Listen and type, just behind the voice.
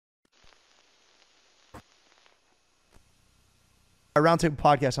Roundtable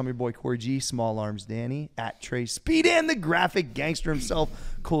Podcast. I'm your boy Cory G, Small Arms Danny, at Trey Speed, and the graphic gangster himself,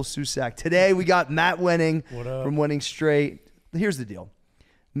 Cole Susak. Today we got Matt Wenning from Wenning Straight. Here's the deal.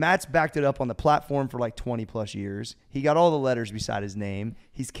 Matt's backed it up on the platform for like 20 plus years. He got all the letters beside his name.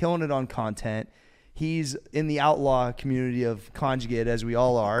 He's killing it on content. He's in the outlaw community of Conjugate, as we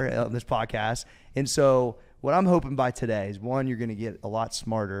all are on this podcast. And so what I'm hoping by today is, one, you're going to get a lot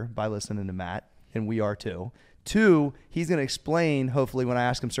smarter by listening to Matt, and we are too. Two, he's going to explain, hopefully, when I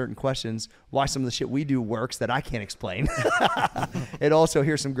ask him certain questions, why some of the shit we do works that I can't explain. And also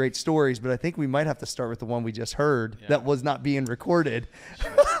hear some great stories, but I think we might have to start with the one we just heard that was not being recorded.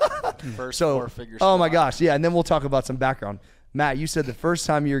 First four-figure squat. Oh, my gosh. Yeah, and then we'll talk about some background. Matt, you said the first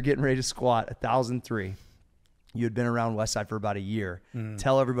time you were getting ready to squat 1,003, you had been around Westside for about a year.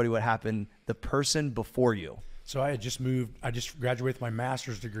 Tell everybody what happened, the person before you. So I had just moved. I just graduated with my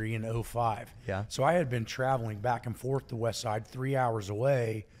master's degree in 2005. Yeah. So I had been traveling back and forth to Westside 3 hours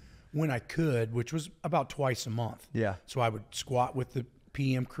away when I could, which was about twice a month. Yeah. So I would squat with the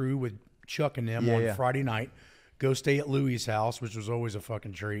PM crew with Chuck and them on Friday night, go stay at Louie's house, which was always a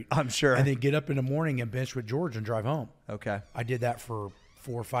fucking treat. I'm sure. And then get up in the morning and bench with George and drive home. Okay. I did that for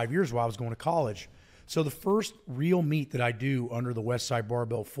 4 or 5 years while I was going to college. So the first real meet that I do under the Westside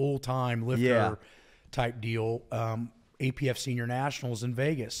Barbell full-time lifter type deal, APF Senior Nationals in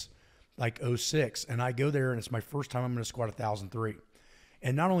Vegas, like 06. And I go there and it's my first time I'm going to squat 1,003.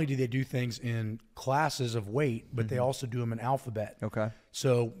 And not only do they do things in classes of weight, but they also do them in alphabet. Okay.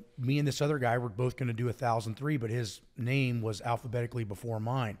 So me and this other guy were both going to do 1,003, but his name was alphabetically before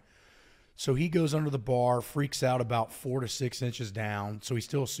mine. So he goes under the bar, freaks out about 4 to 6 inches down. So he's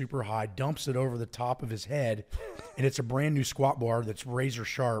still super high, dumps it over the top of his head. And it's a brand new squat bar that's razor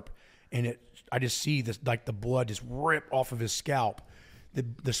sharp. And I just see this, like the blood just rip off of his scalp.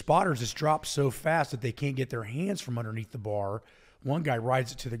 The spotters just drop so fast that they can't get their hands from underneath the bar. One guy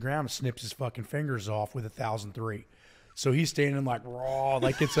rides it to the ground and snips his fucking fingers off with 1,003. So he's standing like raw,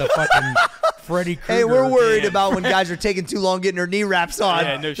 like it's a fucking Freddy Krueger. Hey, we're worried about when guys are taking too long getting their knee wraps on.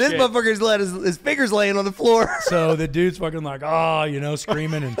 Yeah, no this shit. motherfucker's let his fingers laying on the floor. So the dude's fucking like, oh, you know,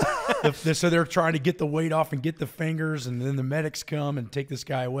 screaming. And so they're trying to get the weight off and get the fingers. And then the medics come and take this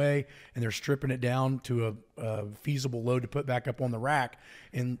guy away. And they're stripping it down to a feasible load to put back up on the rack.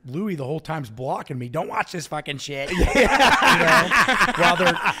 And Louie the whole time's blocking me. Don't watch this fucking shit. You know, while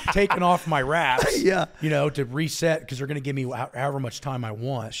they're taking off my wraps, you know, to reset because they're going to give me however much time I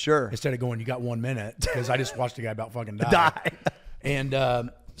want. Sure. Instead of going, you got 1 minute, because I just watched the guy about fucking die. And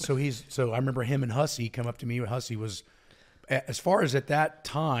so I remember him and Hussey come up to me. Hussey was, as far as at that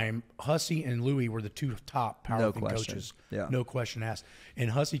time, Hussey and Louie were the two top powerlifting coaches. Yeah. No question asked. And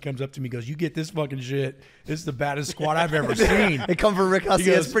Hussey comes up to me and goes, you get this fucking shit. This is the baddest squat I've ever seen. It come from Rick Hussey.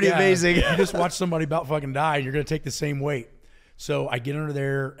 Goes, That's pretty amazing. You just watch somebody about fucking die and you're going to take the same weight. So I get under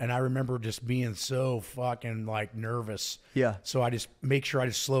there and I remember just being so fucking like nervous. Yeah. So I just make sure I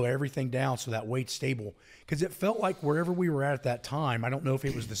just slow everything down so that weight's stable. Because it felt like wherever we were at that time, I don't know if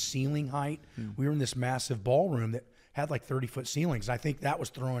it was the ceiling height. We were in this massive ballroom that had like 30-foot ceilings. I think that was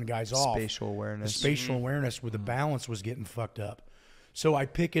throwing guys off. Spatial awareness. The spatial awareness where the balance was getting fucked up. So I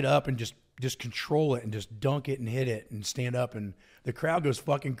pick it up and just control it and just dunk it and hit it and stand up, and the crowd goes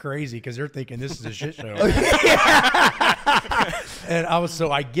fucking crazy because they're thinking this is a shit show. And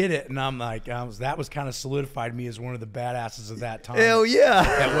I get it, and I'm like, that was kind of solidified me as one of the badasses of that time. Hell yeah.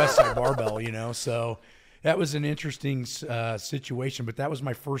 That Westside Barbell, you know. So that was an interesting situation, but that was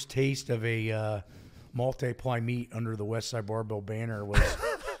my first taste of a multi-ply meet under the Westside Barbell banner, was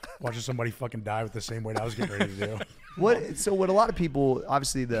watching somebody fucking die with the same weight I was getting ready to do. So what a lot of people,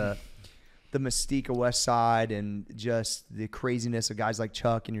 obviously the mystique of Westside and just the craziness of guys like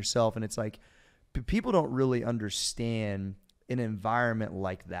Chuck and yourself, and it's like people don't really understand an environment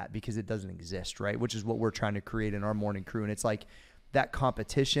like that because it doesn't exist, right? Which is what we're trying to create in our morning crew. And it's like that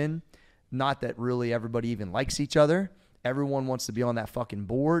competition, not that really everybody even likes each other. Everyone wants to be on that fucking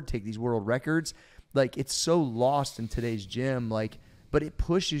board, take these world records. Like, it's so lost in today's gym, like, but it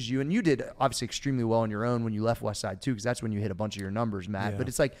pushes you. And you did obviously extremely well on your own when you left Westside too, because that's when you hit a bunch of your numbers, Matt. Yeah. But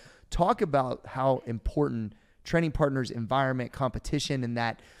it's like, talk about how important training partners, environment, competition, and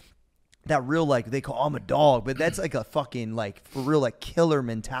that real, like, they call, I'm a dog, but that's like a fucking, like, for real, like, killer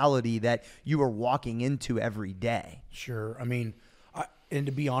mentality that you are walking into every day. Sure. I mean, and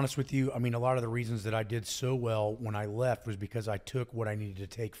to be honest with you, I mean, a lot of the reasons that I did so well when I left was because I took what I needed to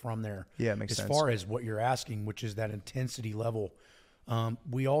take from there. Yeah, it makes sense. As far as what you're asking, which is that intensity level,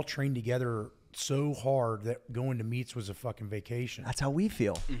 we all trained together so hard that going to meets was a fucking vacation. That's how we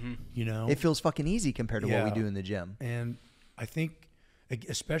feel. You know? It feels fucking easy compared to what we do in the gym. And I think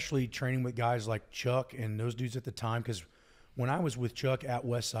especially training with guys like Chuck and those dudes at the time, because when I was with Chuck at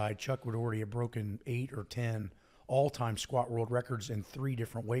Westside, Chuck would already have broken 8 or 10 all-time squat world records in 3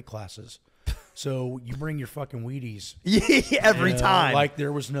 different weight classes. So you bring your fucking Wheaties every time. Like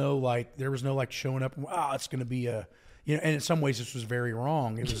there was no showing up. It's going to be a, and in some ways this was very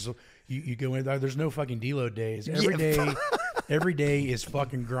wrong. It was you go in there. There's no fucking deload days. Every day is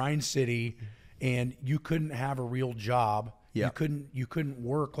fucking grind city, and you couldn't have a real job. Yeah. You couldn't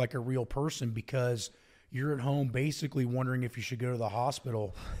work like a real person because you're at home basically wondering if you should go to the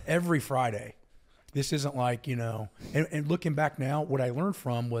hospital every Friday. This isn't like, and looking back now, what I learned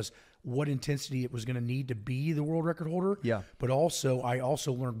from was what intensity it was going to need to be the world record holder. Yeah. But I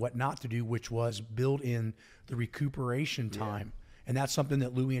also learned what not to do, which was build in the recuperation time. And that's something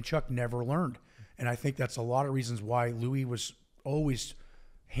that Louie and Chuck never learned. And I think that's a lot of reasons why Louie was always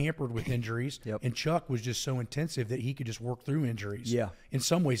hampered with injuries. And Chuck was just so intensive that he could just work through injuries. Yeah. In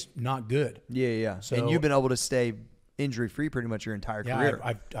some ways, not good. Yeah. So, and you've been able to stay injury-free pretty much your entire career.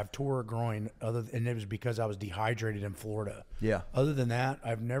 I've tore a groin, and it was because I was dehydrated in Florida. Yeah. Other than that,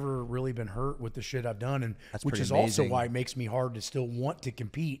 I've never really been hurt with the shit I've done, and which is amazing. Also why it makes me hard to still want to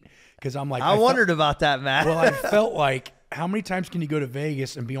compete, because I'm like, I wondered about that, Matt. Well, I felt like, how many times can you go to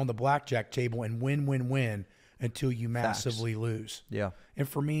Vegas and be on the blackjack table and win until you massively lose? Yeah. And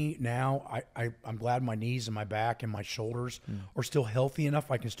for me now, I'm glad my knees and my back and my shoulders are still healthy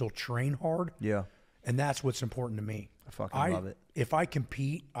enough I can still train hard. Yeah. And that's what's important to me. I fucking love it. If I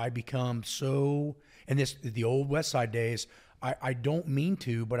compete, I become so, and the old Westside days, I don't mean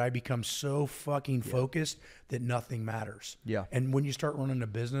to, but I become so fucking focused that nothing matters. Yeah. And when you start running a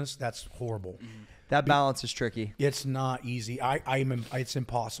business, that's horrible. That balance is tricky. It's not easy. It's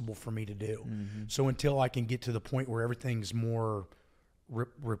impossible for me to do. So until I can get to the point where everything's more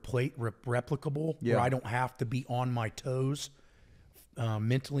replicable, where I don't have to be on my toes,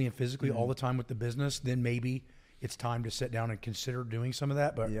 mentally and physically all the time with the business, then maybe it's time to sit down and consider doing some of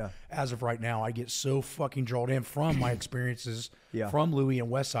that. But as of right now, I get so fucking drawn in from my experiences from Louie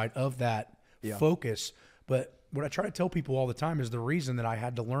and Westside of that focus. But what I try to tell people all the time is the reason that I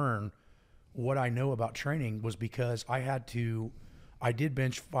had to learn what I know about training was because I did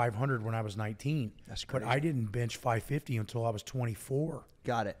bench 500 when I was 19. That's crazy. But I didn't bench 550 until I was 24.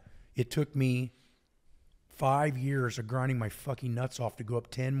 Got it. It took me 5 years of grinding my fucking nuts off to go up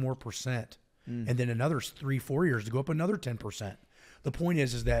 10 more %. And then another 3-4 years to go up another 10%. The point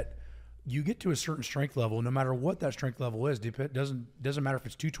is that you get to a certain strength level, no matter what that strength level is. It doesn't matter if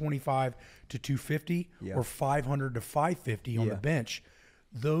it's 225 to 250 or 500 to 550 on the bench.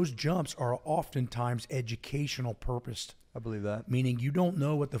 Those jumps are oftentimes educational purposed. I believe that. Meaning you don't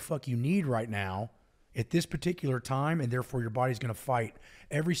know what the fuck you need right now at this particular time, and therefore your body's going to fight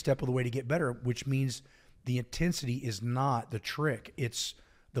every step of the way to get better, which means the intensity is not the trick. It's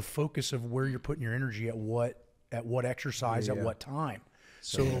the focus of where you're putting your energy at what exercise at what time.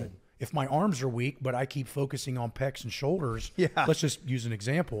 So if my arms are weak, but I keep focusing on pecs and shoulders, let's just use an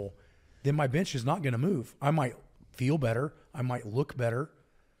example, then my bench is not going to move. I might feel better. I might look better.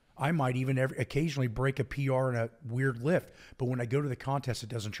 I might even occasionally break a PR in a weird lift. But when I go to the contest, it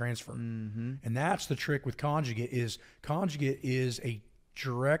doesn't transfer. And that's the trick with Conjugate is a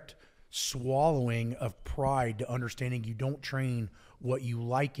direct swallowing of pride to understanding you don't train what you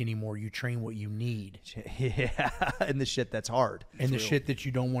like anymore. You train what you need. Yeah, and the shit that's hard. And the shit that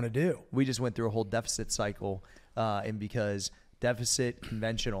you don't want to do. We just went through a whole deficit cycle, and because deficit,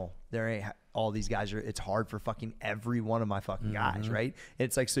 conventional, there ain't all these guys it's hard for fucking every one of my fucking guys, right? And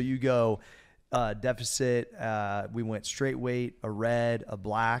it's like, so you go deficit, we went straight weight, a red, a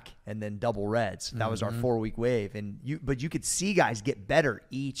black, and then double reds. That was our 4-week wave. But you could see guys get better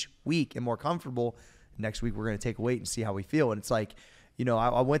each week and more comfortable. Next week, we're going to take a weight and see how we feel. And it's like,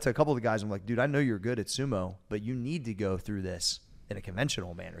 I went to a couple of the guys. I'm like, dude, I know you're good at sumo, but you need to go through this in a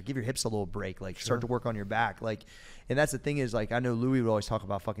conventional manner. Give your hips a little break. Start to work on your back. And that's the thing is, I know Louie would always talk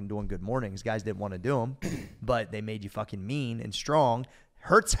about fucking doing good mornings. Guys didn't want to do them, but they made you fucking mean and strong.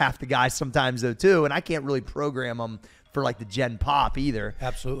 Hurts half the guys sometimes though too, and I can't really program them for the gen pop either.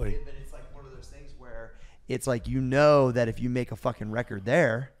 Absolutely. But it's one of those things where it's that if you make a fucking record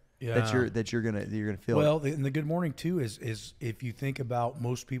there, that you're gonna feel. Well, and the good morning too is if you think about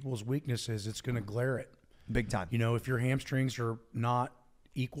most people's weaknesses, it's gonna glare it big time. If your hamstrings are not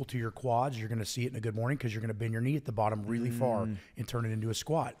equal to your quads, you're gonna see it in a good morning because you're gonna bend your knee at the bottom really far and turn it into a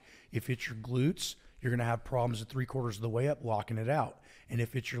squat. If it's your glutes, you're gonna have problems at 3/4 of the way up locking it out. And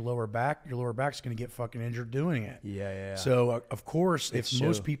if it's your lower back's going to get fucking injured doing it. Yeah. So, of course, if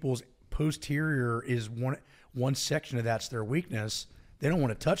most people's posterior is one section of that's their weakness, they don't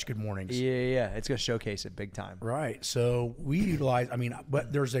want to touch good mornings. Yeah. It's going to showcase it big time. Right. So we utilize,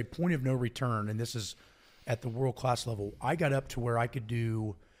 but there's a point of no return. And this is at the world-class level, I got up to where I could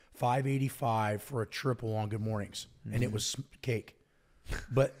do 585 for a triple on good mornings, and it was cake.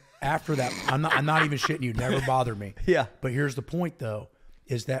 But after that, I'm not even shitting you. Never bothered me. Yeah. But here's the point, though,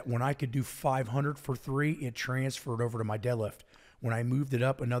 is that when I could do 500 for 3, it transferred over to my deadlift. When I moved it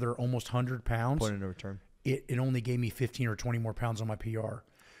up another almost 100 pounds, Point of no return. It only gave me 15 or 20 more pounds on my PR.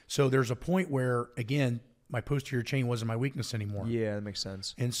 So there's a point where, again, my posterior chain wasn't my weakness anymore. Yeah, that makes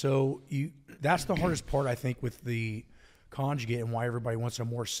sense. And so that's the hardest part, I think, with the Conjugate, and why everybody wants a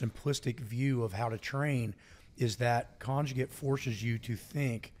more simplistic view of how to train, is that Conjugate forces you to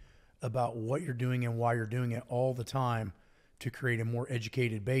think about what you're doing and why you're doing it all the time to create a more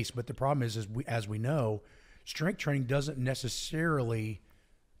educated base. But the problem is as we know, strength training doesn't necessarily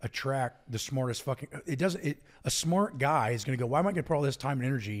attract the smartest a smart guy is going to go, why am I going to put all this time and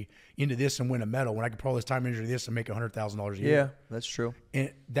energy into this and win a medal when I can put all this time and energy into this and make $100,000 a year? Yeah, that's true.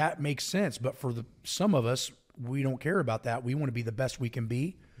 And that makes sense. But for some of us, we don't care about that. We want to be the best we can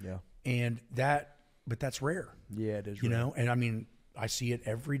be. Yeah. But that's rare. Yeah, it is You rare. know, and I mean, I see it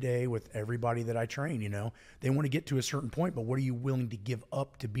every day with everybody that I train. You know, they want to get to a certain point, but what are you willing to give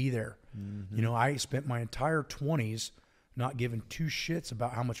up to be there? Mm-hmm. You know, I spent my entire 20s not giving two shits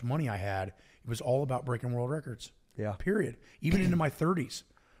about how much money I had. It was all about breaking world records. Yeah. Period. Even into my 30s,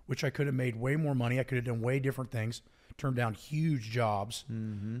 which I could have made way more money. I could have done way different things, turned down huge jobs.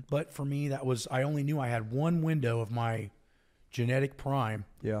 Mm-hmm. But for me, I only knew I had one window of my genetic prime.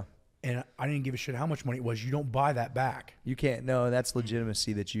 Yeah. And I didn't give a shit how much money it was. You don't buy that back. You can't. No, that's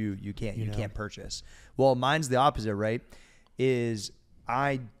legitimacy that you can't purchase. Well, mine's the opposite, right? Because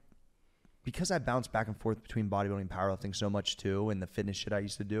I bounced back and forth between bodybuilding and powerlifting so much too, and the fitness shit I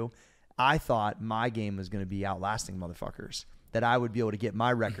used to do, I thought my game was going to be outlasting motherfuckers. That I would be able to get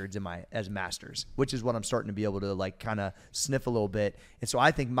my records as masters, which is what I'm starting to be able to like kind of sniff a little bit. And so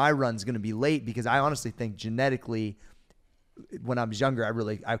I think my run's going to be late because I honestly think genetically, when I was younger,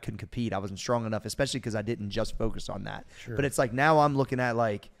 I couldn't compete. I wasn't strong enough, especially because I didn't just focus on that. Sure. But it's like now I'm looking at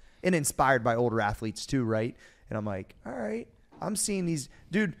like, and inspired by older athletes too, right? And I'm like, all right, I'm seeing these,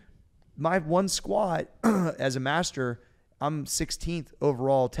 dude, my one squat as a master, I'm 16th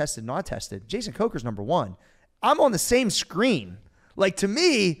overall tested, not tested. Jason Coker's number 1. I'm on the same screen. Like to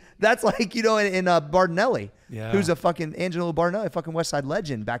me, that's like, you know, in Barnelli, who's a fucking Angelo Barnelli, fucking Westside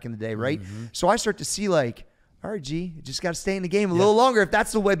legend back in the day, right? Mm-hmm. So I start to see like, all right, G, you just got to stay in the game a little longer if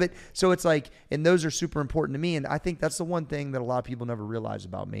that's the way. But so it's like, and those are super important to me. And I think that's the one thing that a lot of people never realize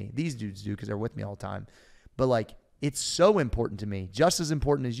about me. These dudes do because they're with me all the time. But like, it's so important to me, just as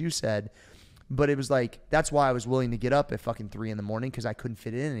important as you said. But it was like, that's why I was willing to get up at fucking 3 a.m. because I couldn't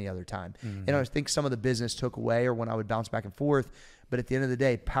fit it in any other time. Mm-hmm. And I think some of the business took away or when I would bounce back and forth. But at the end of the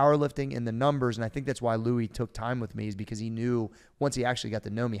day, powerlifting and the numbers, and I think that's why Louis took time with me, is because he knew once he actually got to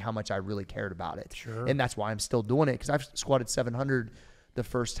know me how much I really cared about it. Sure. And that's why I'm still doing it, because I've squatted 700 the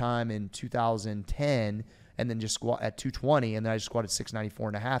first time in 2010 and then just squat at 220, and then I just squatted 694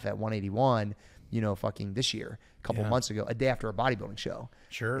 and a half at 181, you know, fucking this year, a couple months ago, a day after a bodybuilding show.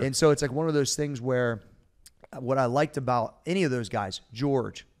 Sure. And so it's like one of those things where what I liked about any of those guys,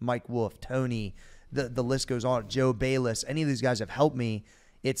 George, Mike Wolf, Tony, the list goes on, Joe Bayless, any of these guys have helped me.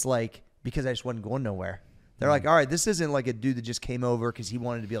 It's like, because I just wasn't going nowhere. They're like, all right, this isn't like a dude that just came over because he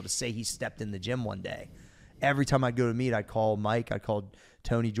wanted to be able to say he stepped in the gym one day. Every time I'd go to meet, I'd call Mike, I'd call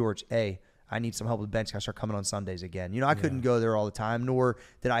Tony, George, hey, I need some help with bench. Can I start coming on Sundays again? You know, I couldn't go there all the time, nor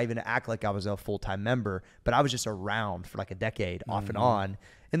did I even act like I was a full-time member, but I was just around for like a decade off and on.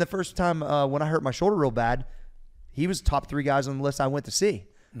 And the first time when I hurt my shoulder real bad, he was top 3 guys on the list I went to see.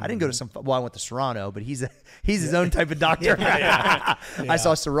 I didn't go to I went to Serrano, but he's his own type of doctor. I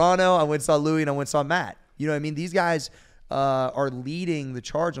saw Serrano, I went and saw Louis, and I went and saw Matt. You know what I mean? These guys are leading the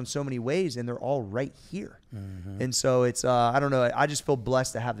charge on so many ways, and they're all right here. And so it's, I don't know, I just feel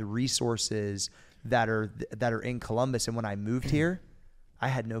blessed to have the resources that are in Columbus. And when I moved here, I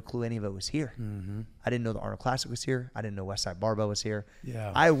had no clue any of it was here. I didn't know the Arnold Classic was here. I didn't know Westside Barbell was here.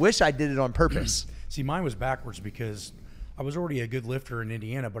 Yeah. I wish I did it on purpose. See, mine was backwards because I was already a good lifter in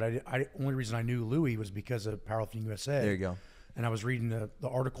Indiana, but only reason I knew Louis was because of Powerlifting USA. There you go. And I was reading the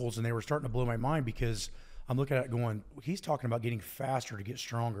articles, and they were starting to blow my mind because I'm looking at it going, he's talking about getting faster to get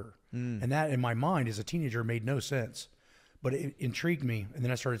stronger. And that, in my mind, as a teenager, made no sense. But it intrigued me. And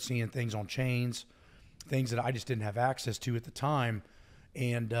then I started seeing things on chains, things that I just didn't have access to at the time.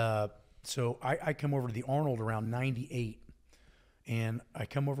 And so I come over to the Arnold around 98. And I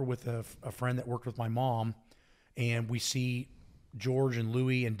come over with a friend that worked with my mom. And we see George and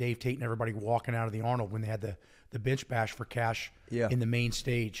Louis and Dave Tate and everybody walking out of the Arnold when they had the bench bash for cash in the main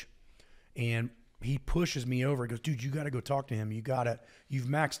stage. And he pushes me over. He goes, dude, you got to go talk to him. You've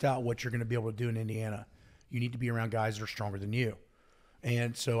maxed out what you're going to be able to do in Indiana. you need to be around guys that are stronger than you.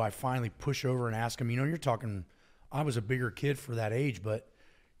 And so I finally push over and ask him, you're talking, I was a bigger kid for that age, but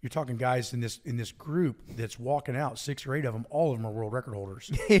you're talking guys in this group that's walking out, 6 or 8 of them, all of them are world record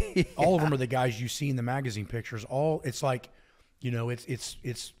holders. Yeah. All of them are the guys you see in the magazine pictures. It's like,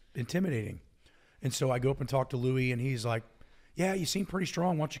 it's intimidating. And so I go up and talk to Louis, and he's like, yeah, you seem pretty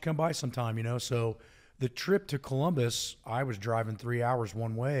strong. Why don't you come by sometime, So the trip to Columbus, I was driving 3 hours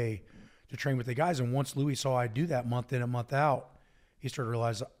one way to train with the guys. And once Louis saw I do that month in and month out, he started to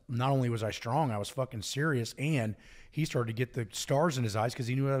realize not only was I strong, I was fucking serious, and he started to get the stars in his eyes because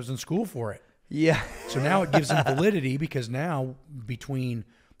he knew I was in school for it. Yeah. So now it gives him validity, because now between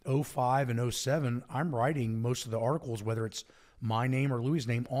 05 and 07, I'm writing most of the articles, whether it's my name or Louis'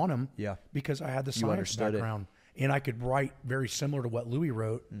 name, on them. Yeah. Because I had the science background. And I could write very similar to what Louis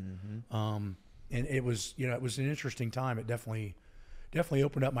wrote. Mm-hmm. And it was, it was an interesting time. It definitely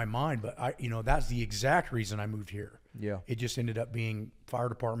opened up my mind, but that's the exact reason I moved here. Yeah. It just ended up being fire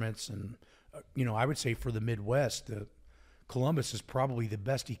departments. And, I would say for the Midwest, Columbus is probably the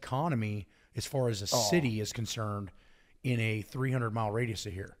best economy as far as a city is concerned in a 300-mile radius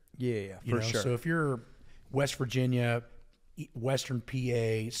of here. Yeah, for sure. So if you're West Virginia, Western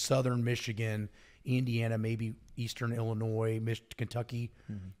PA, Southern Michigan, Indiana, maybe Eastern Illinois, Kentucky,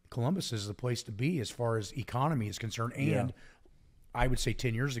 Columbus is the place to be as far as economy is concerned. And I would say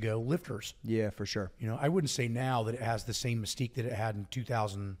 10 years ago, lifters. Yeah, for sure. I wouldn't say now that it has the same mystique that it had in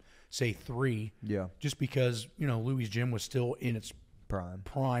 2003. Yeah. Just because, Louis' gym was still in its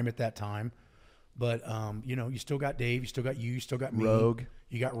prime at that time. But, you still got Dave, you still got you still got me. Rogue.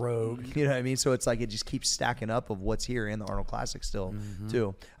 You got Rogue. You know what I mean? So it's like it just keeps stacking up of what's here in the Arnold Classic still,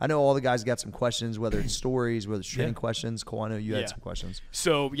 too. I know all the guys got some questions, whether it's stories, whether it's training questions. Cole, I know you had some questions.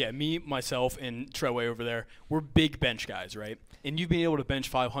 So, me, myself, and Treway over there, we're big bench guys, right? And you've been able to bench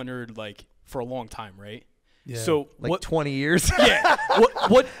 500, for a long time, right? Yeah. So 20 years. Yeah.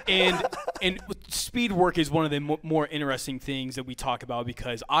 And speed work is one of the more interesting things that we talk about,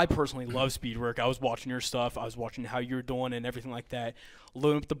 because I personally love speed work. I was watching your stuff. I was watching how you're doing and everything like that.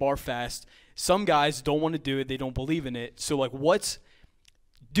 Loading up the bar fast. Some guys don't want to do it. They don't believe in it. So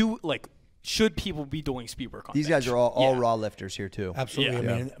should people be doing speed work on These bench? guys are all raw lifters here too. Absolutely.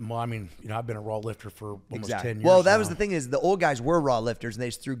 Yeah. I mean, I've been a raw lifter for almost 10 years. Well, that now. was the thing, is the old guys were raw lifters and they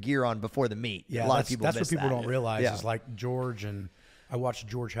just threw gear on before the meet. Yeah, a lot of people that's what miss people that. don't realize is like George, and I watched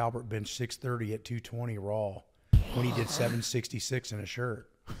George Halbert bench 630 at 220 raw when he did 766 in a shirt.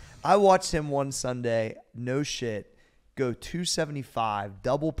 I watched him one Sunday, no shit, go 275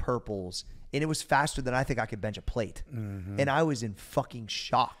 double purples, and it was faster than I think I could bench a plate. Mm-hmm. And I was in fucking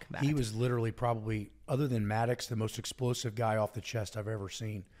shock, man. He was literally probably, other than Maddox, the most explosive guy off the chest I've ever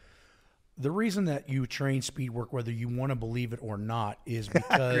seen. The reason that you train speed work, whether you want to believe it or not, is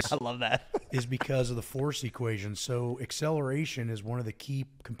because I love that. is because of the force equation. So acceleration is one of the key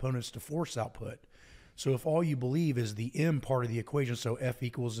components to force output. So if all you believe is the M part of the equation, so F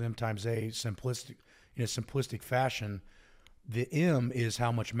equals M times A, simplistic in a simplistic fashion, the M is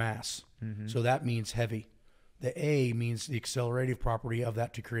how much mass. Mm-hmm. So that means heavy. The A means the accelerative property of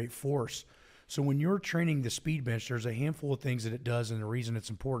that to create force. So when you're training the speed bench, there's a handful of things that it does, and the reason it's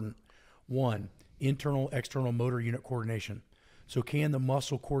important. One, internal, external motor unit coordination. So can the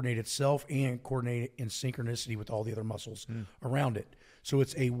muscle coordinate itself and coordinate in synchronicity with all the other muscles around it? So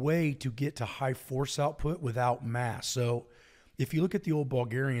it's a way to get to high force output without mass. So if you look at the old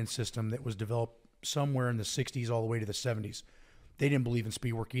Bulgarian system that was developed somewhere in the 60s all the way to the 70s, they didn't believe in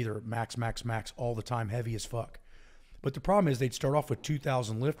speed work either. Max, max, max all the time, heavy as fuck. But the problem is they'd start off with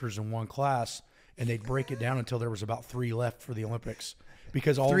 2,000 lifters in one class, and they'd break it down until there was about 3 left for the Olympics.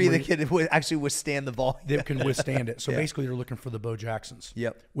 Because all three that can actually withstand the volume. They can withstand it. So basically they're looking for the Bo Jacksons.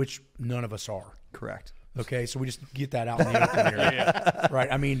 Yep. Which none of us are. Correct. Okay, so we just get that out in the open here. Right?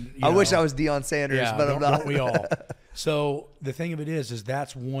 I mean, I wish I was Deion Sanders, but I'm not. Don't we all? So the thing of it is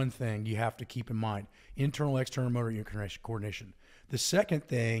that's one thing you have to keep in mind. Internal, external motor unit coordination. The second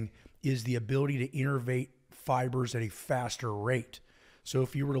thing is the ability to innervate fibers at a faster rate. So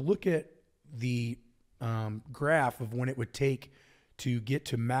if you were to look at the graph of when it would take to get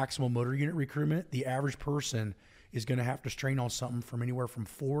to maximal motor unit recruitment, the average person is going to have to strain on something from anywhere from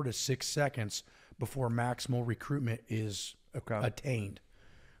 4 to 6 seconds before maximal recruitment is attained.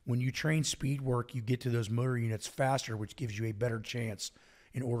 When you train speed work, you get to those motor units faster, which gives you a better chance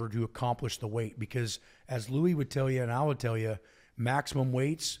in order to accomplish the weight. Because as Louis would tell you, and I would tell you, maximum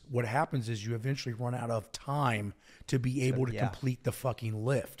weights, what happens is you eventually run out of time to be able to complete the fucking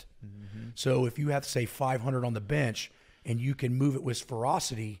lift. Mm-hmm. So if you have to say 500 on the bench and you can move it with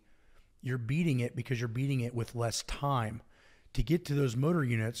ferocity, you're beating it because you're beating it with less time. To get to those motor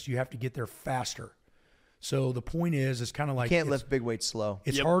units, you have to get there faster. So the point is, it's kind of like Can't lift big weights slow.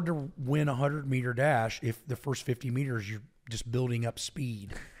 It's hard to win a 100-meter dash if the first 50 meters you're just building up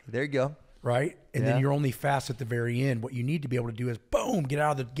speed. There you go. Right? And then you're only fast at the very end. What you need to be able to do is, boom, get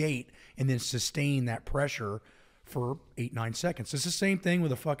out of the gate and then sustain that pressure for 8-9 seconds. It's the same thing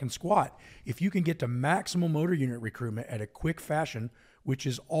with a fucking squat. If you can get to maximum motor unit recruitment at a quick fashion, which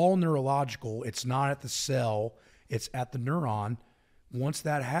is all neurological, it's not at the cell, it's at the neuron. Once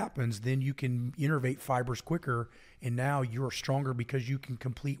that happens, then you can innervate fibers quicker, and now you're stronger because you can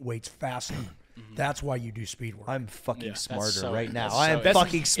complete weights faster. That's why you do speed work. I'm fucking smarter so- right now. that's I am so-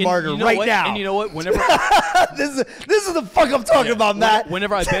 fucking smarter and you know right what? now. And you know what? Whenever this is the fuck I'm talking about, Matt.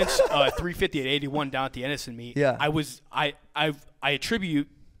 Whenever I bench 350 at 81 down at the Edison meet, Yeah. I attribute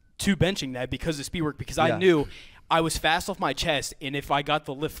to benching that because of speed work, because I knew I was fast off my chest, and if I got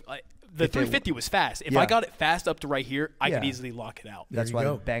the lift, the 350 was fast. If I got it fast up to right here, I could easily lock it out. That's why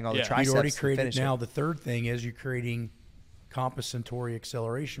I bang all the Yeah. triceps. You'd already to created. finish Now it. the third thing is you're creating compensatory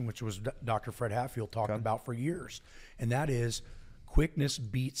acceleration, which was Dr. Fred Hatfield talked about for years, and that is quickness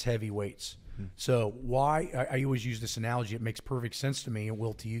beats heavy weights. So why I always use this analogy. It makes perfect sense to me, and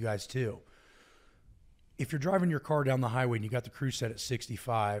will to you guys too. If you're driving your car down the highway and you got the cruise set at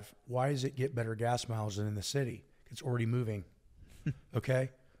 65, why does it get better gas miles than in the city? It's already moving. Okay.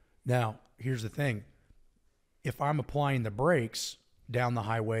 Now here's the thing. If I'm applying the brakes down the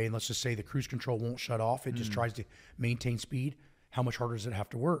highway, and let's just say the cruise control won't shut off, it just tries to maintain speed, how much harder does it have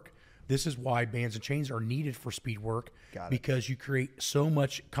to work? This is why bands and chains are needed for speed work, because you create so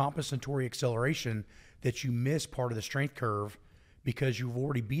much compensatory acceleration that you miss part of the strength curve because you've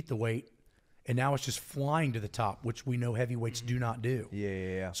already beat the weight, and now it's just flying to the top, which we know heavyweights do not do.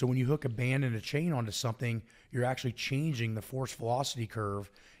 Yeah. So when you hook a band and a chain onto something, you're actually changing the force velocity curve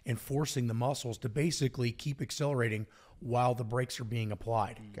and forcing the muscles to basically keep accelerating while the brakes are being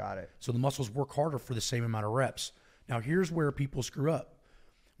applied. Got it. So the muscles work harder for the same amount of reps. Now here's where people screw up.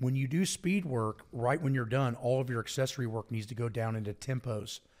 When you do speed work, right when you're done, all of your accessory work needs to go down into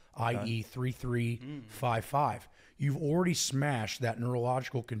tempos, i.e. 3-3, 5-5. You've already smashed that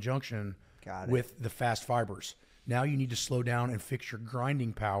neurological conjunction with the fast fibers. Now you need to slow down and fix your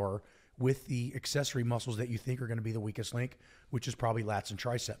grinding power with the accessory muscles that you think are going to be the weakest link, which is probably lats and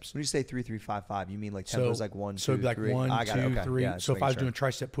triceps. When you say 3-3-5-5, you mean like tempos like 1, 2, 3? So like 1, I got it. 2, Okay. 3. Yeah, So if I was making doing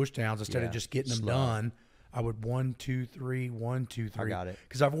tricep push downs, instead of just getting them Slow. done, I would 1, 2, 3, 1, 2, 3. I got it.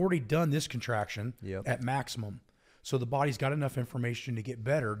 Because I've already done this contraction Yep. at maximum. So the body's got enough information to get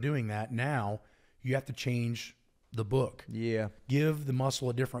better doing that. Now you have to change the book. Yeah. Give the muscle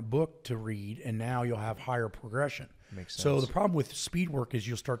a different book to read, and now you'll have higher progression. Makes sense. So the problem with speed work is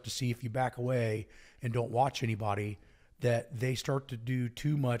you'll start to see, if you back away and don't watch anybody, that they start to do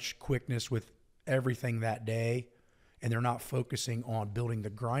too much quickness with everything that day, and they're not focusing on building the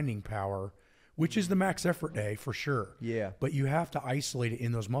grinding power, which is the max effort day for sure. Yeah. But you have to isolate it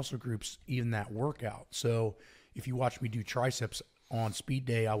in those muscle groups, even that workout. So if you watch me do triceps on speed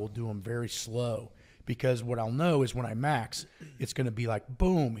day, I will do them very slow, because what I'll know is when I max, it's going to be like,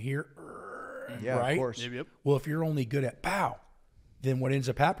 boom, here, Yeah, right? of course. Yep. Well, if you're only good at pow, then what ends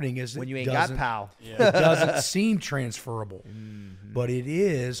up happening is When it you ain't got doesn't- pow. it doesn't seem transferable, but it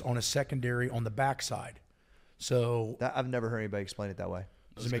is on a secondary on the backside. So I've never heard anybody explain it that way.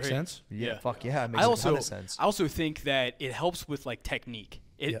 does it make great. sense? Yeah. Fuck yeah. It makes I a ton also of sense. I also think that it helps with like technique.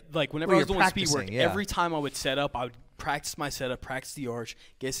 Like whenever Well, I was you're doing speed work, practicing, yeah. every time I would set up, I would practice my setup, practice the arch,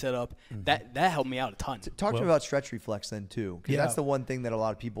 get set up. That helped me out a ton. Talk to me about stretch reflex then too, because Yeah. that's the one thing that a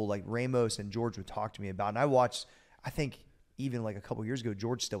lot of people like Ramos and George would talk to me about. And I watched, I think even like a couple years ago,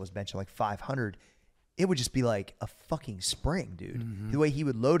 George still was benching like 500. It would just be like a fucking spring, dude. The way he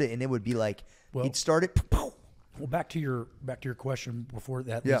would load it, and it would be like he'd start it. Well, back to your question before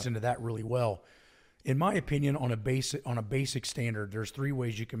that leads into that really well. In my opinion, on a basic standard, there's 3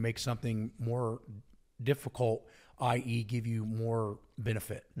 ways you can make something more difficult, i.e. give you more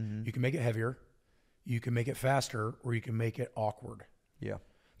benefit. You can make it heavier, you can make it faster, or you can make it awkward. Yeah.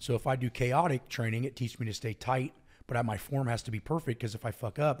 So if I do chaotic training, it teaches me to stay tight, but my form has to be perfect, because if I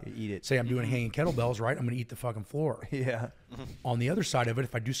fuck up, You eat it. say I'm doing hanging kettlebells, right, I'm going to eat the fucking floor. Yeah. On the other side of it,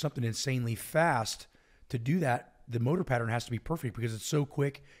 if I do something insanely fast, to do that, the motor pattern has to be perfect, because it's so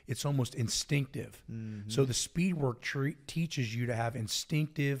quick, it's almost instinctive. So the speed work teaches you to have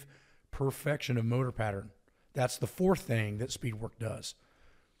instinctive perfection of motor pattern. That's the 4th thing that speed work does,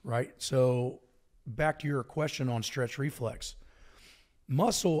 right? So back to your question on stretch reflex.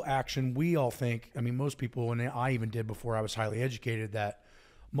 Muscle action, we all think, I mean, most people, and I even did before I was highly educated, that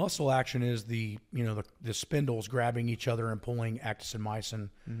Muscle action is the spindles grabbing each other and pulling, actin-myosin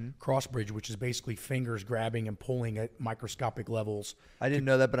cross bridge, which is basically fingers grabbing and pulling at microscopic levels. I didn't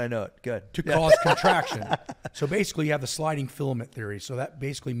know that, but I know it. Good. To cause contraction. So basically you have the sliding filament theory. So that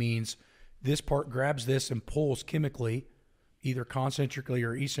basically means this part grabs this and pulls chemically, either concentrically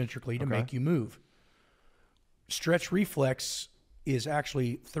or eccentrically, to make you move. Stretch reflex is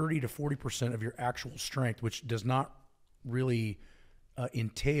actually 30 to 40% of your actual strength, which does not really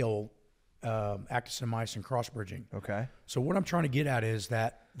entail actin-myosin cross-bridging. Okay. So what I'm trying to get at is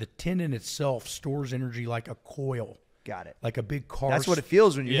that the tendon itself stores energy like a coil. Got it. Like a big car. That's what it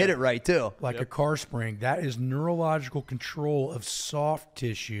feels when you hit it right, too. Like a car spring. That is neurological control of soft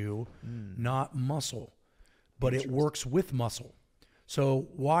tissue, not muscle. But it works with muscle. So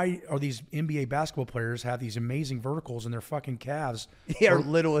why are these NBA basketball players have these amazing verticals and their fucking calves are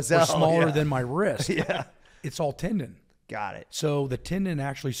little as hell. Smaller than my wrist? Yeah. It's all tendon. Got it. So the tendon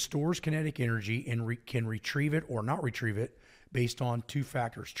actually stores kinetic energy and can retrieve it or not retrieve it based on two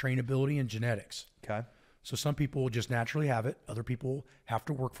factors, trainability and genetics. Okay. So some people just naturally have it. Other people have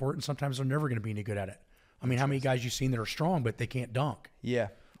to work for it, and sometimes they're never going to be any good at it. I mean, how many guys you've seen that are strong, but they can't dunk? Yeah.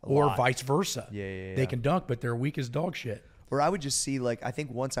 Or vice versa. Yeah. They can dunk, but they're weak as dog shit. Or I would just see, like, I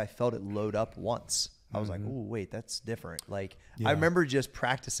think once I felt it load up once, I was like, oh, wait, that's different. Like, I remember just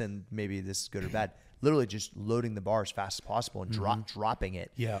practicing, maybe this is good or bad, literally just loading the bar as fast as possible and dropping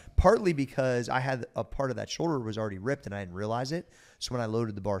it. Yeah. Partly because I had a part of that shoulder was already ripped and I didn't realize it. So when I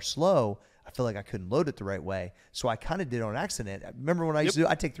loaded the bar slow, I felt like I couldn't load it the right way. So I kind of did it on accident. I remember when I used to do it,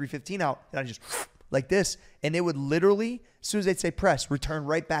 I'd take 315 out and I just like this. And it would literally, as soon as they'd say press, return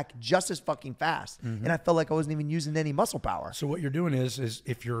right back just as fucking fast. And I felt like I wasn't even using any muscle power. So what you're doing is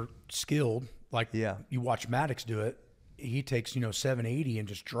if you're skilled, like you watch Maddox do it, he takes, 780 and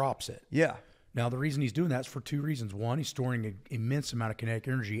just drops it. Yeah. Now, the reason he's doing that is for two reasons. One, he's storing an immense amount of kinetic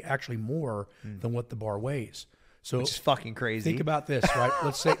energy, actually more than what the bar weighs. So which is fucking crazy. Think about this, right?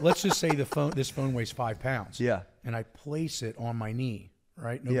 Let's just say this phone weighs 5 pounds. Yeah. And I place it on my knee,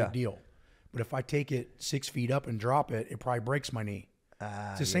 right? No big deal. But if I take it 6 feet up and drop it, it probably breaks my knee.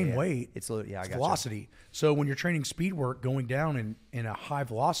 It's the same weight. It's velocity. So when you're training speed work, going down in a high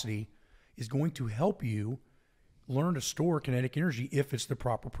velocity is going to help you learn to store kinetic energy if it's the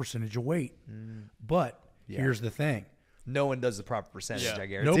proper percentage of weight. But here's the thing. No one does the proper percentage, I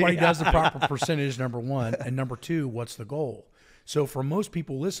guarantee. Nobody does the proper percentage, number one. And number two, what's the goal? So for most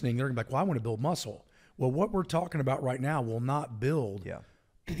people listening, they're going to be like, well, I want to build muscle. Well, what we're talking about right now will not build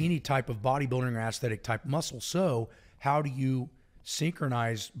any type of bodybuilding or aesthetic type muscle. So how do you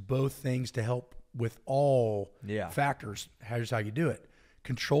synchronize both things to help with all factors? Here's how you do it.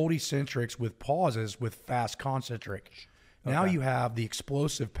 Controlled eccentrics with pauses with fast concentric. Now you have the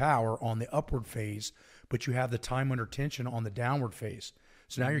explosive power on the upward phase, but you have the time under tension on the downward phase.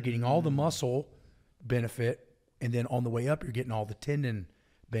 So now you're getting all the muscle benefit, and then on the way up, you're getting all the tendon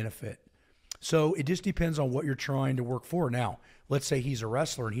benefit. So it just depends on what you're trying to work for. Now, let's say he's a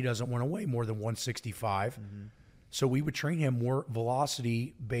wrestler and he doesn't want to weigh more than 165. So we would train him more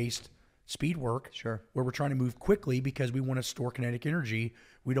velocity-based speed work, where we're trying to move quickly because we want to store kinetic energy.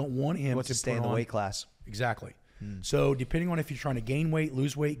 We don't want him to stay in the weight class. Exactly. So depending on if you're trying to gain weight,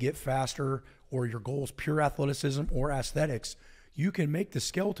 lose weight, get faster, or your goal is pure athleticism or aesthetics, you can make the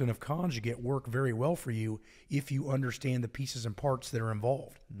skeleton of Conjugate work very well for you if you understand the pieces and parts that are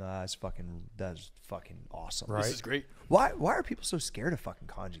involved. Nah, that's fucking awesome. Right? This is great. Why are people so scared of fucking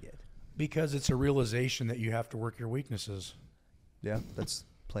Conjugate? Because it's a realization that you have to work your weaknesses. Yeah, that's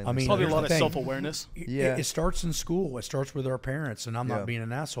plain. I mean, probably a here's lot the of thing. self-awareness. It starts in school. It starts with our parents, and I'm not being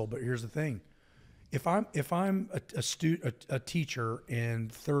an asshole, but here's the thing. If I'm a teacher in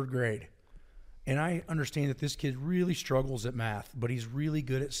 3rd grade, and I understand that this kid really struggles at math, but he's really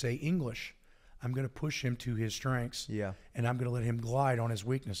good at, say, English, I'm going to push him to his strengths, and I'm going to let him glide on his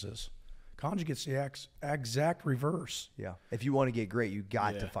weaknesses. Conjugate's the exact reverse. Yeah. If you want to get great, you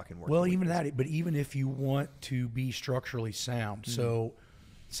got to fucking work. Well, even that, but even if you want to be structurally sound, so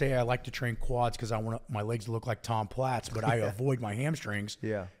say I like to train quads because I want my legs to look like Tom Platz, but I avoid my hamstrings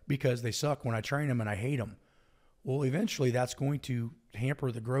because they suck when I train them and I hate them. Well, eventually that's going to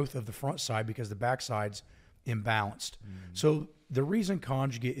hamper the growth of the front side because the back side's imbalanced. So the reason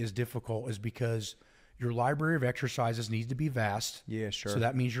Conjugate is difficult is because your library of exercises needs to be vast. Yeah, sure. So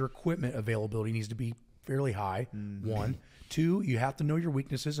that means your equipment availability needs to be fairly high, 1. 2, you have to know your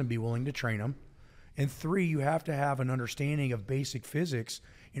weaknesses and be willing to train them. And 3, you have to have an understanding of basic physics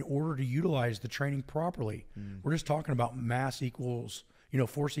in order to utilize the training properly. We're just talking about mass equals,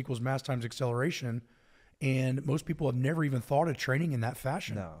 force equals mass times acceleration. And most people have never even thought of training in that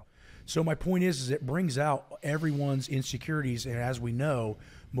fashion. No. So my point is it brings out everyone's insecurities. And as we know,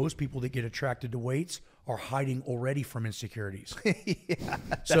 most people that get attracted to weights are hiding already from insecurities.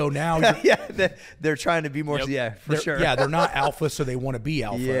 So now they're trying to be more, for sure. Yeah, they're not alpha, so they want to be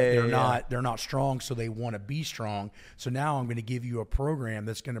alpha. Yeah, they're not strong, so they want to be strong. So now I'm going to give you a program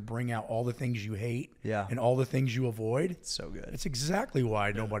that's going to bring out all the things you hate and all the things you avoid. It's so good. It's exactly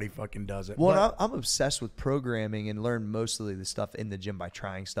why nobody fucking does it. Well, I'm obsessed with programming and learn mostly the stuff in the gym by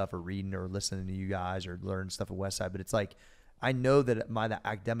trying stuff or reading or listening to you guys or learning stuff at Westside. But it's like, I know that the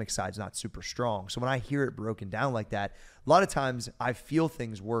academic side's not super strong. So when I hear it broken down like that, a lot of times I feel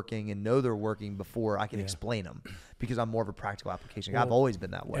things working and know they're working before I can explain them because I'm more of a practical application. I've always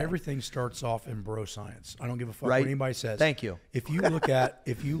been that way. Everything starts off in bro science. I don't give a fuck Right. what anybody says. Thank you. If you look at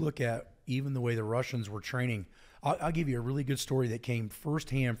even the way the Russians were training, I'll give you a really good story that came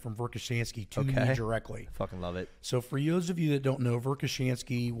firsthand from Verkhoshansky to me directly. Fucking love it. So for those of you that don't know,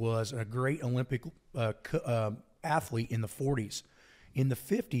 Verkhoshansky was a great Olympic athlete in the 40s. In the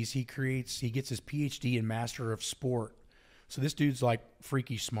 50s, he gets his PhD in Master of Sport. So this dude's like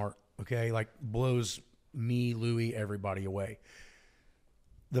freaky smart, okay? Like blows me, Louis, everybody away.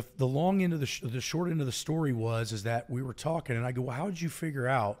 The long end of the short end of the story is that we were talking, and I go, well, how did you figure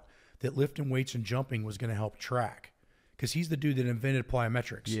out that lifting weights and jumping was going to help track? Because he's the dude that invented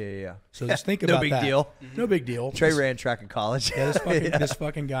plyometrics. Yeah. So just think about that. No big deal. No big deal. Trey ran track in college. Yeah, this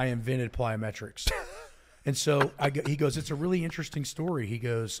fucking guy invented plyometrics. And so he goes, it's a really interesting story. He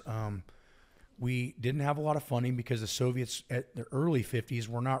goes, we didn't have a lot of funding because the Soviets at the early 50s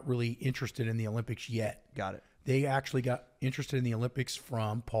were not really interested in the Olympics yet. Got it. They actually got interested in the Olympics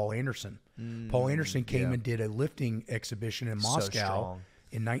from Paul Anderson. Paul Anderson came and did a lifting exhibition in Moscow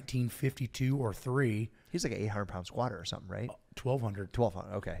in 1952 or 3. He's like an 800-pound squatter or something, right? 1,200.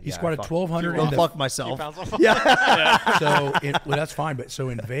 1,200. Okay. He squatted 1,200. I'll fuck myself. So that's fine. But so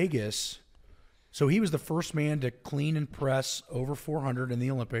in Vegas, so he was the first man to clean and press over 400 in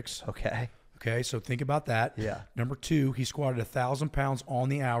the Olympics. Okay. So think about that. Yeah. Number 2, he squatted 1,000 pounds on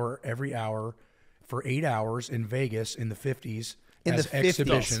the hour every hour for 8 hours in Vegas in the 50s in as the 50s.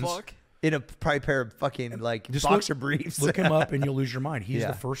 exhibitions. In a probably pair of fucking just boxer briefs. Look him up and you'll lose your mind. He's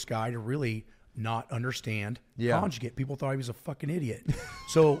the first guy to really not understand Conjugate. People thought he was a fucking idiot.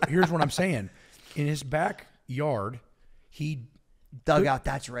 So here's what I'm saying. In his backyard, he dug out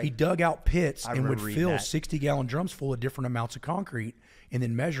pits and would fill 60-gallon drums full of different amounts of concrete and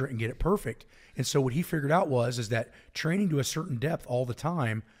then measure it and get it perfect. And so what he figured out is that training to a certain depth all the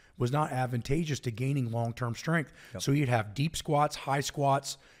time was not advantageous to gaining long-term strength. So he'd have deep squats, high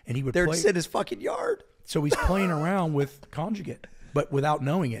squats, and he would sit in his fucking yard. So he's playing around with Conjugate, but without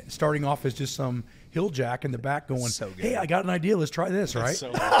knowing it. Starting off as just some hill jack in the back going, hey, I got an idea. Let's try this, right?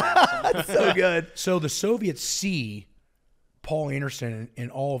 That's so good. So the Soviets see Paul Anderson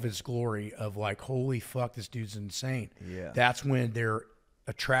in all of his glory of like, holy fuck, this dude's insane. Yeah. That's when their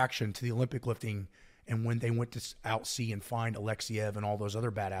attraction to the Olympic lifting and when they went to outsee and find Alexiev and all those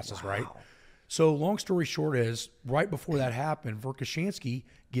other badasses, right? So long story short is, right before that happened, Verkhoshansky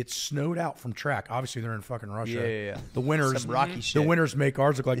gets snowed out from track. Obviously, they're in fucking Russia. Yeah. The winners, Some rocky shit. The winners make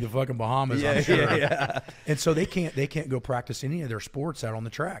ours look like the fucking Bahamas, I'm sure. And so they can't go practice any of their sports out on the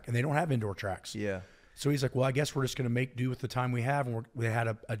track, and they don't have indoor tracks. Yeah. So he's like, well, I guess we're just going to make do with the time we have. And we had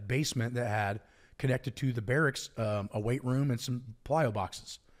a basement that had connected to the barracks, a weight room and some plyo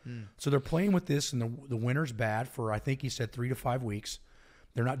boxes. So they're playing with this, and the winter's bad for, I think he said, 3 to 5 weeks.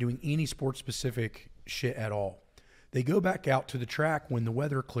 They're not doing any sports-specific shit at all. They go back out to the track when the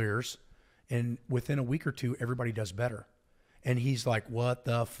weather clears, and within a week or two, everybody does better. And he's like, what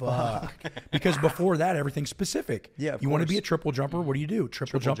the fuck? Because before that, everything's specific. Yeah, of you want to course. be a triple jumper, what do?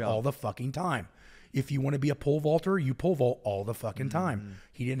 Triple jump all the fucking time. If you want to be a pole vaulter, you pole vault all the fucking time.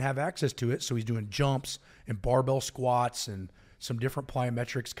 He didn't have access to it, so he's doing jumps and barbell squats and some different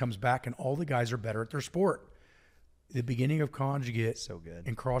plyometrics, comes back, and all the guys are better at their sport. The beginning of Conjugate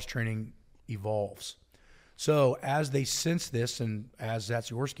and cross-training evolves. So as they sense this, and as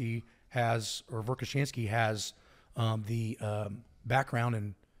Verkhoshansky has the background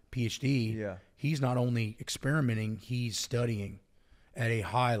and PhD, he's not only experimenting, he's studying at a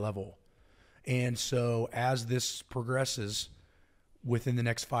high level. And so as this progresses, within the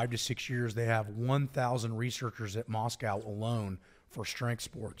next 5 to 6 years, they have 1,000 researchers at Moscow alone for strength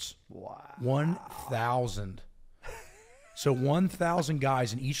sports. Wow. 1,000. So 1,000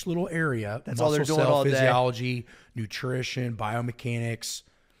 guys in each little area. That's all they're doing all day. Physiology, nutrition, biomechanics.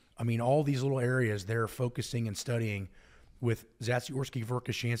 I mean, all these little areas they're focusing and studying with Zatsiorsky,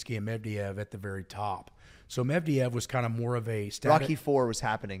 Verkhoshansky, and Medvedev at the very top. So Medvedev was kind of more of a static. Rocky IV was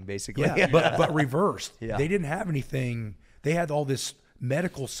happening, basically. Yeah, but reversed. Yeah. They didn't have anything. They had all this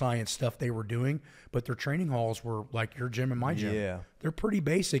medical science stuff they were doing, but their training halls were like your gym and my gym. Yeah. They're pretty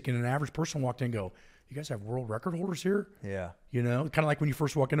basic, and an average person walked in and go, you guys have world record holders here? Yeah. You know, kind of like when you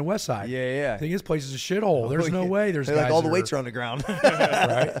first walk into Westside. Yeah. I think this place is a shithole. There's no way there's guys like all the weights are on the ground.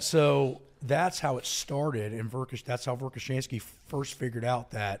 Right? So that's how it started, and that's how Verkhoshansky first figured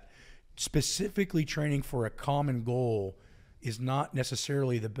out that specifically training for a common goal is not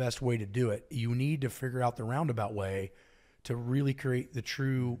necessarily the best way to do it. You need to figure out the roundabout way to really create the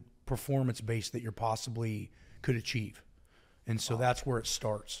true performance base that you possibly could achieve. And so that's where it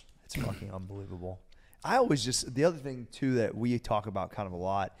starts. It's fucking unbelievable. I always the other thing too that we talk about kind of a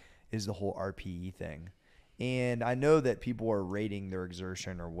lot is the whole RPE thing. And I know that people are rating their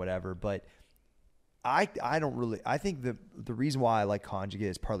exertion or whatever, but I think the reason why I like Conjugate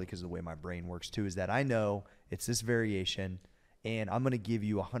is partly because of the way my brain works too, is that I know it's this variation and I'm going to give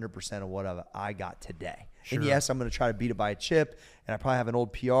you 100% of what I got today. Sure. And yes, I'm going to try to beat it by a chip, and I probably have an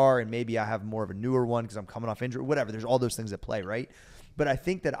old PR, and maybe I have more of a newer one because I'm coming off injury, whatever. There's all those things at play, right? But I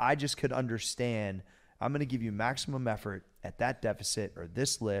think that I just could understand I'm going to give you maximum effort at that deficit or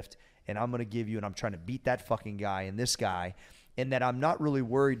this lift, and I'm going to give you, and I'm trying to beat that fucking guy and this guy, and that I'm not really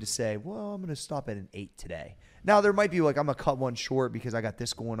worried to say, well, I'm going to stop at an 8 today. Now, there might be like I'm going to cut one short because I got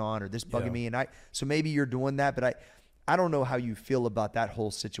this going on or this bugging me, and so maybe you're doing that, but I don't know how you feel about that whole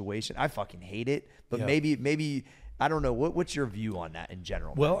situation. I fucking hate it, but maybe I don't know. What's your view on that in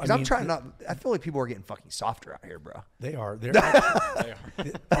general? Well, because I'm trying not. I feel like people are getting fucking softer out here, bro. They are.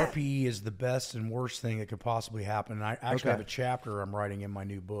 RPE is the best and worst thing that could possibly happen. And I actually have a chapter I'm writing in my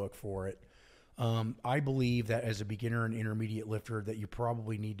new book for it. I believe that as a beginner and intermediate lifter, that you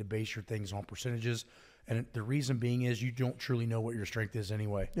probably need to base your things on percentages, and the reason being is you don't truly know what your strength is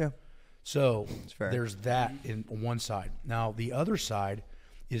anyway. Yeah. So there's that in one side. Now, the other side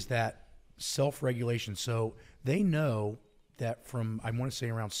is that self-regulation. So they know that from, I want to say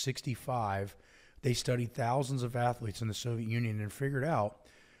around 65, they studied thousands of athletes in the Soviet Union and figured out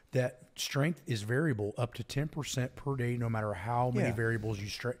that strength is variable up to 10% per day, no matter how many variables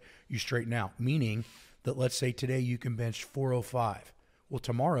you straighten out. Meaning that, let's say today you can bench 405. Well,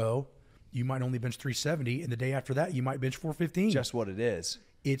 tomorrow you might only bench 370, and the day after that you might bench 415. Just what it is.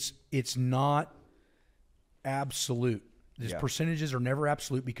 It's not absolute. These percentages are never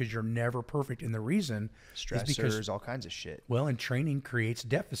absolute because you're never perfect. And the reason stressors, is because all kinds of shit. Well, and training creates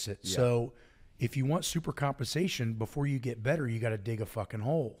deficit. Yeah. So if you want super compensation, before you get better, you got to dig a fucking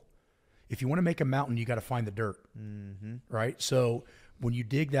hole. If you want to make a mountain, you got to find the dirt. Mm-hmm. Right? So when you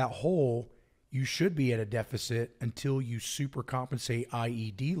dig that hole, you should be at a deficit until you super compensate,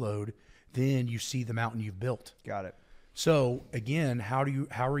 i.e. deload. Then you see the mountain you've built. Got it. So again, how are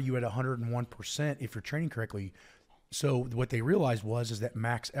you at 101% if you're training correctly? So what they realized is that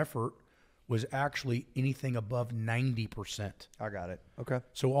max effort was actually anything above 90%. I got it. Okay.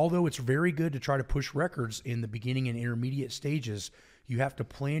 So although it's very good to try to push records in the beginning and intermediate stages, you have to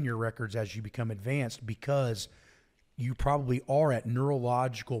plan your records as you become advanced, because you probably are at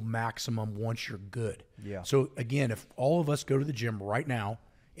neurological maximum once you're good. Yeah. So again, if all of us go to the gym right now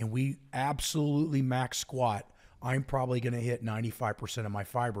and we absolutely max squat, I'm probably going to hit 95% of my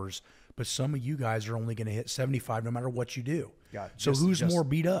fibers, but some of you guys are only going to hit 75 no matter what you do. Got it. So who's more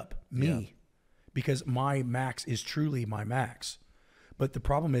beat up? Me. Because my max is truly my max. But the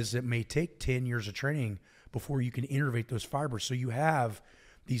problem is it may take 10 years of training before you can innervate those fibers. So you have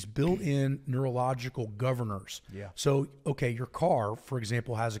these built-in neurological governors. Yeah. So, okay, your car, for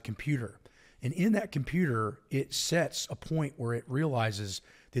example, has a computer. And in that computer, it sets a point where it realizes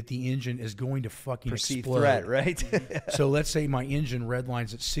that the engine is going to fucking perceived explode. Threat, right? So let's say my engine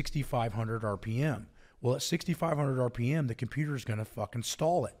redlines at 6,500 RPM. Well, at 6,500 RPM, the computer is going to fucking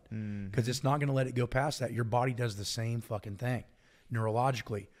stall it because it's not going to let it go past that. Your body does the same fucking thing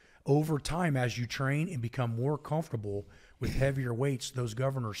neurologically. Over time, as you train and become more comfortable with heavier weights, those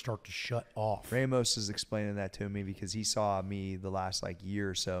governors start to shut off. Ramos is explaining that to me because he saw me the last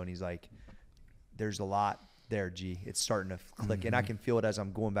year or so, and he's like, there's a lot there, G. It's starting to click, and I can feel it as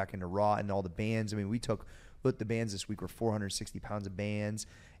I'm going back into raw and all the bands. I mean, the bands this week were 460 pounds of bands,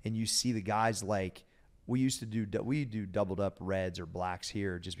 and you see the guys we do doubled up reds or blacks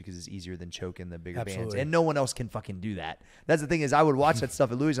here just because it's easier than choking the bigger bands, and no one else can fucking do that. That's the thing is I would watch that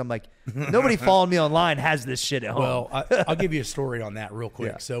stuff at Louis. I'm like, nobody following me online has this shit at home. Well, I'll give you a story on that real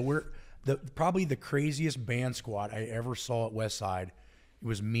quick. Yeah. So probably the craziest band squat I ever saw at Westside. It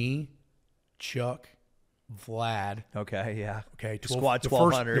was me, Chuck, Vlad. Okay, yeah. Okay, squat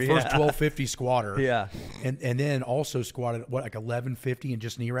 1200. The first 1250 squatter. Yeah. And then also squatted 1150 and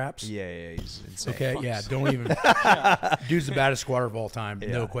just knee wraps. Yeah, he's insane. Okay, yeah. Don't even. Dude's the baddest squatter of all time.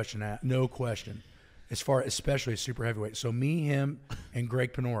 Yeah. No question. especially super heavyweight. So me, him, and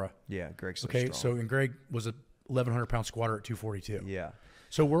Greg Panora. Yeah, Greg's so Okay, strong. and Greg was a 1,100-pound squatter at 242. Yeah.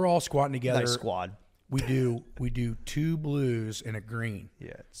 So we're all squatting together. Nice squad. We do 2 blues and a green.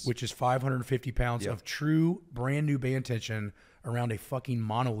 Yeah. Which is 550 pounds of true brand new band tension around a fucking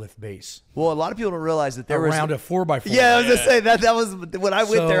monolith base. Well, a lot of people don't realize that there around was a 4x4. Yeah, I was gonna say that was when I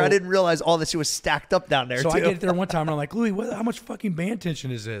went there. I didn't realize all that shit was stacked up down there. So too. I get there one time and I'm like, Louis, how much fucking band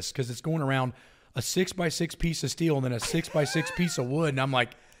tension is this? Because it's going around a 6x6 piece of steel and then a 6x6 piece of wood, and I'm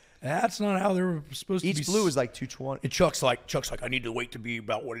like, that's not how they're supposed to be. Each blue is like 220. And Chuck's like, I need the weight to be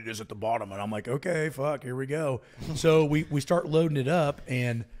about what it is at the bottom. And I'm like, okay, fuck, here we go. So we start loading it up,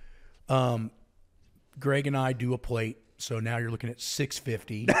 and Greg and I do a plate. So now you're looking at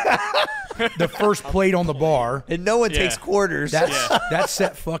 650. The first plate on the bar. And no one takes quarters. That's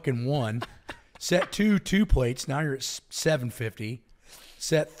set fucking 1. Set 2, 2 plates. Now you're at 750.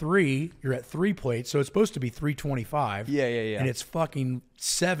 Set 3, you're at 3 plates, so it's supposed to be 325. Yeah. And it's fucking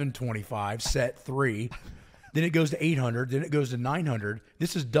 725, set 3. Then it goes to 800. Then it goes to 900.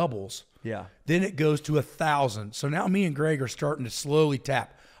 This is doubles. Yeah. Then it goes to 1,000. So now me and Greg are starting to slowly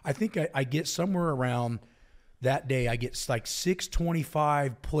tap. I think I get somewhere around that day, I get like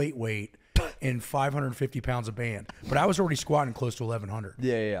 625 plate weight and 550 pounds of band. But I was already squatting close to 1,100.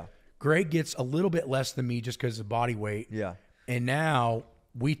 Yeah. Greg gets a little bit less than me just because of body weight. Yeah. And now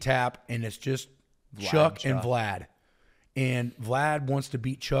we tap, and it's just Chuck and Vlad. And Vlad wants to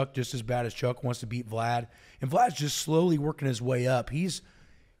beat Chuck just as bad as Chuck wants to beat Vlad. And Vlad's just slowly working his way up.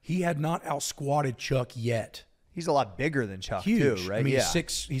 He had not out-squatted Chuck yet. He's a lot bigger than Chuck, Huge. too, right? I mean,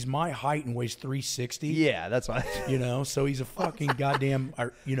 he's my height and weighs 360. Yeah, that's why. So he's a fucking goddamn,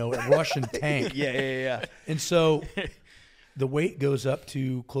 Russian tank. Yeah. And so the weight goes up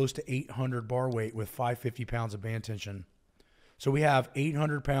to close to 800 bar weight with 550 pounds of band tension. So we have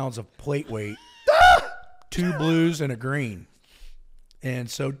 800 pounds of plate weight, 2 blues and a green. And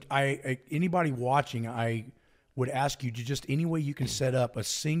so anybody watching, I would ask you to just any way you can set up a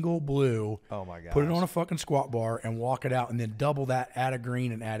single blue, oh my god, put it on a fucking squat bar and walk it out, and then double that, add a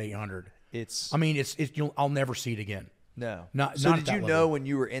green and add 800. I'll never see it again. No. Not did you level. know when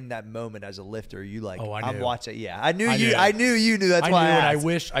you were in that moment as a lifter, you like, oh, I knew. I'm watching. Yeah, I knew you knew. That's why I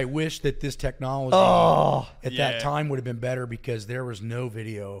asked. I wish that this technology at that time would have been better, because there was no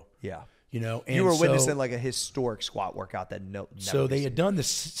video. Yeah. And you were witnessing like a historic squat workout that So they had done the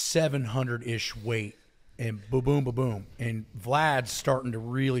 700-ish weight, and boom. And Vlad's starting to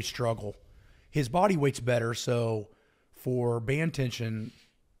really struggle. His body weight's better, so for band tension,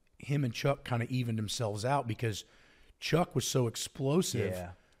 him and Chuck kind of evened themselves out, because Chuck was so explosive,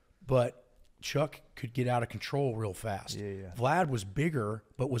 but Chuck could get out of control real fast. Yeah. Vlad was bigger,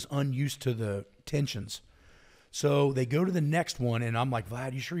 but was unused to the tensions. So they go to the next one, and I'm like,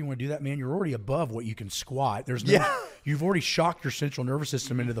 Vlad, you sure you want to do that, man? You're already above what you can squat. You've already shocked your central nervous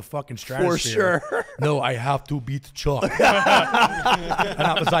system into the fucking stratosphere. For sure. No, I have to beat Chuck. And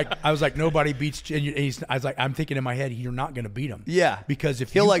I was like, nobody beats. I was like, I'm thinking in my head, you're not going to beat him. Yeah. Because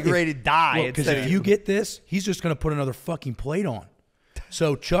if he'll ready to die. Because if you get this, he's just going to put another fucking plate on.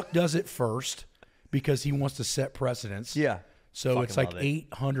 So Chuck does it first because he wants to set precedence. Yeah. So it's like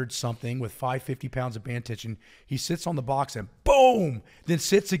 800 something with 550 pounds of band tension. He sits on the box and boom, then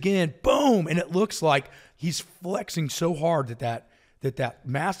sits again, boom, and it looks like he's flexing so hard that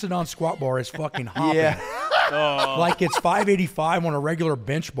mastodon squat bar is fucking hopping. Yeah. Like it's 585 on a regular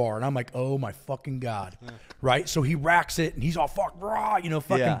bench bar, and I'm like, oh my fucking god, right? So he racks it, and he's all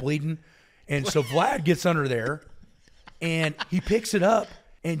fucking bleeding, and so Vlad gets under there, and he picks it up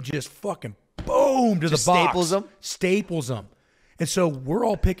and just fucking boom to the box, staples him. And so we're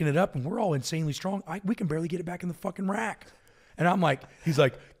all picking it up, and we're all insanely strong. We can barely get it back in the fucking rack. And I'm like, he's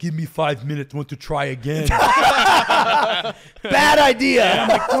like, give me 5 minutes, want to try again. Bad idea. And I'm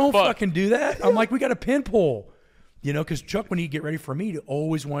like, don't fucking do that. I'm like, we got a pin pull. Because Chuck, when he'd get ready for me,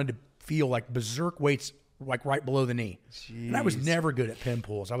 always wanted to feel like berserk weights like right below the knee. Jeez. And I was never good at pin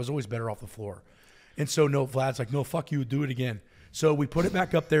pulls. I was always better off the floor. And so Vlad's like, no, fuck you, do it again. So we put it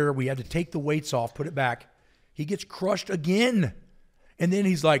back up there. We had to take the weights off, put it back. He gets crushed again. And then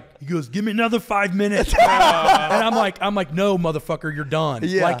he goes, give me another 5 minutes. And I'm like, no, motherfucker, you're done.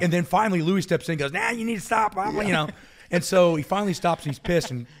 Yeah. And then finally Louis steps in and goes, nah, you need to stop. And so he finally stops, and he's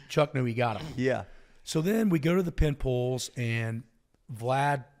pissed, and Chuck knew he got him. Yeah. So then we go to the pin pulls, and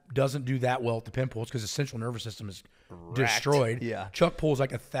Vlad doesn't do that well at the pin pulls because his central nervous system is destroyed. Yeah. Chuck pulls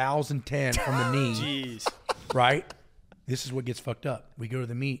like 1,010 from the knee. Jeez. Right? This is what gets fucked up. We go to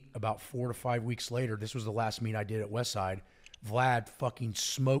the meet about 4 to 5 weeks later. This was the last meet I did at Westside. Vlad fucking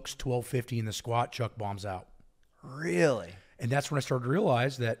smokes 1250 in the squat. Chuck bombs out. Really? And that's when I started to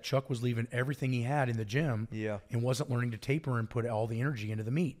realize that Chuck was leaving everything he had in the gym and wasn't learning to taper and put all the energy into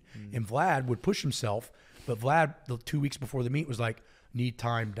the meet. And Vlad would push himself, but Vlad, the 2 weeks before the meet, was like, need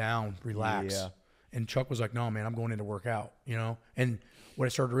time down, relax. Yeah. And Chuck was like, no, man, I'm going in to work out, you know? And what I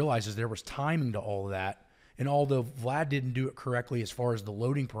started to realize is there was timing to all of that. And although Vlad didn't do it correctly as far as the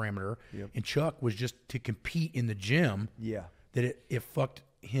loading parameter, and Chuck was just to compete in the gym, that it fucked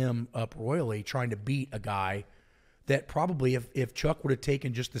him up royally trying to beat a guy that probably if Chuck would have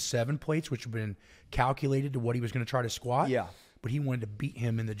taken just the 7 plates, which would have been calculated to what he was going to try to squat, but he wanted to beat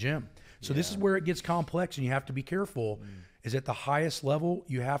him in the gym. So this is where it gets complex, and you have to be careful. Is at the highest level,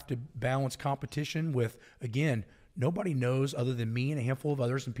 you have to balance competition with, again, nobody knows other than me and a handful of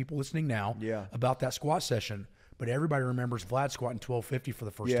others and people listening now about that squat session. But everybody remembers Vlad squatting 1250 for the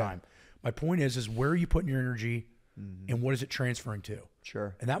first time. My point is where are you putting your energy and what is it transferring to?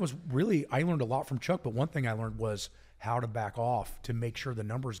 Sure. And that was really, I learned a lot from Chuck, but one thing I learned was how to back off to make sure the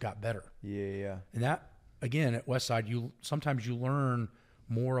numbers got better. Yeah. And that, again, at Westside, sometimes you learn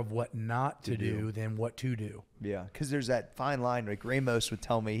more of what not to do than what to do. Yeah, because there's that fine line. Like Ramos would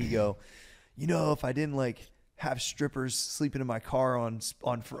tell me, he'd go, you know, if I didn't like have strippers sleeping in my car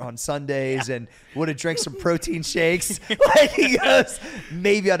on Sundays and would have drank some protein shakes, like he goes,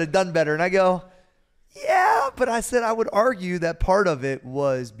 maybe I'd have done better. And I go, yeah, but I said I would argue that part of it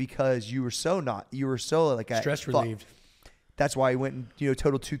was because you were so like stress relieved. That's why he went and, you know,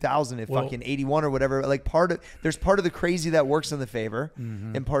 total 2,000 at fucking 81 or whatever. Like there's part of the crazy that works in the favor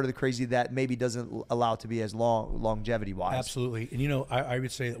and part of the crazy that maybe doesn't allow it to be as longevity wise. Absolutely. And, you know, I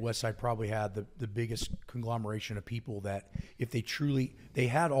would say that Westside probably had the biggest conglomeration of people that if they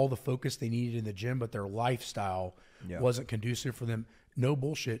had all the focus they needed in the gym, but their lifestyle wasn't conducive for them. No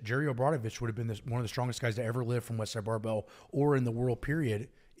bullshit. Jerry Obradovich would have been one of the strongest guys to ever live from Westside Barbell or in the world period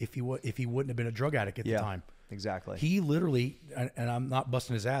if he wouldn't have been a drug addict at the time. Exactly. He literally, and I'm not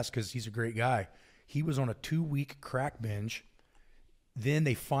busting his ass because he's a great guy, he was on a 2-week crack binge. Then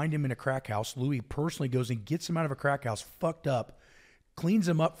they find him in a crack house. Louis personally goes and gets him out of a crack house, fucked up, cleans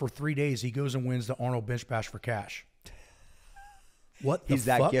him up for 3 days. He goes and wins the Arnold Bench Bash for cash. What the He's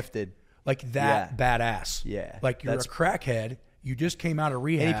fuck? that gifted. Like that badass. Yeah. Like you're a crackhead. You just came out of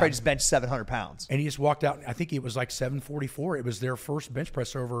rehab. And he probably just benched 700 pounds. And he just walked out. I think it was like 744. It was their first bench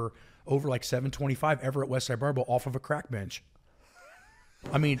press over like 725 ever at Westside Barbell off of a crack bench.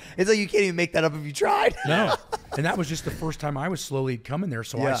 I mean, it's like you can't even make that up if you tried. No. And that was just the first time I was slowly coming there.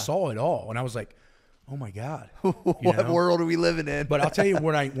 So I saw it all. And I was like, oh my God. What world are we living in? But I'll tell you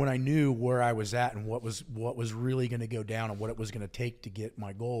when I knew where I was at and what was really going to go down and what it was going to take to get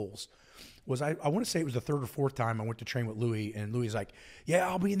my goals was I want to say it was the 3rd or 4th time I went to train with Louis, and Louis is like, yeah,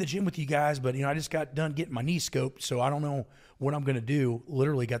 I'll be in the gym with you guys, but you know, I just got done getting my knee scoped, so I don't know what I'm going to do.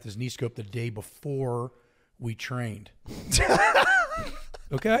 Literally got this knee scope the day before we trained.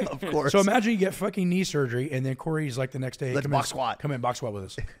 Okay? Of course. So imagine you get fucking knee surgery, and then Cory's like the next day, let's box squat. Come in, box squat with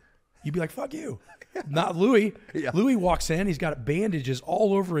us. You'd be like, fuck you. Not Louis. Yeah. Louis walks in, he's got bandages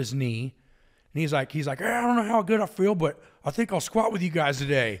all over his knee. And he's like, hey, I don't know how good I feel, but I think I'll squat with you guys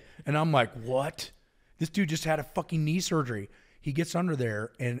today. And I'm like, what? This dude just had a fucking knee surgery. He gets under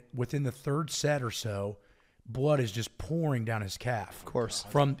there, and within the 3rd set or so, blood is just pouring down his calf. Of course.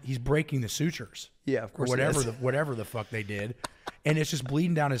 He's breaking the sutures. Yeah, of course. Or whatever the fuck they did. And it's just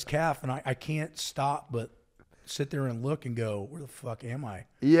bleeding down his calf, and I can't stop but sit there and look and go, where the fuck am I?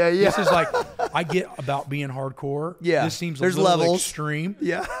 Yeah. This is like, I get about being hardcore. Yeah. This seems There's little levels. Extreme.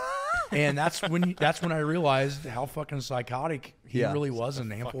 Yeah. And that's when I realized how fucking psychotic he really was, and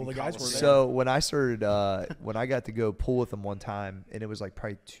a handful of the guys were there. So when I started, when I got to go pull with him one time, and it was like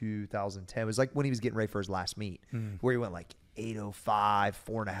probably 2010. It was like when he was getting ready for his last meet, where he went like 805,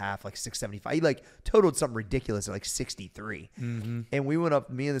 4.5, like 675. He like totaled something ridiculous at like 63. And we went up.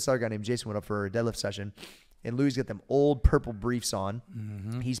 Me and this other guy named Jason went up for a deadlift session, and Louis got them old purple briefs on.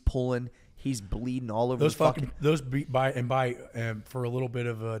 He's pulling. He's bleeding all over those the fucking. For a little bit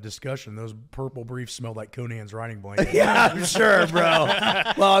of a discussion, those purple briefs smelled like Conan's riding blanket. Yeah, I'm sure, bro.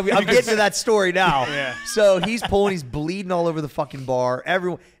 Well, I'm getting to that story now. Yeah. So he's pulling, he's bleeding all over the fucking bar.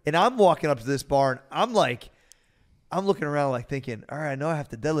 Everyone, and I'm walking up to this bar, and I'm looking around like thinking, all right, I know I have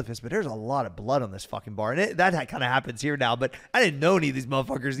to deadlift this, but there's a lot of blood on this fucking bar. And that kind of happens here now, but I didn't know any of these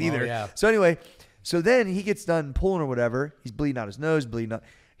motherfuckers either. Yeah. So anyway, then he gets done pulling or whatever. He's bleeding out his nose, bleeding out.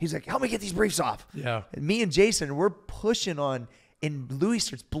 He's like, help me get these briefs off. Yeah. And me and Jason, we're pushing on, and Louis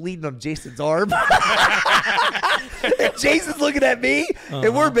starts bleeding on Jason's arm. And Jason's looking at me,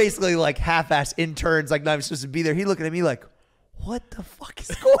 and we're basically like half-ass interns, like not even supposed to be there. He looking at me like, what the fuck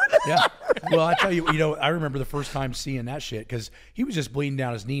is going on? Yeah. Well, I tell you, I remember the first time seeing that shit because he was just bleeding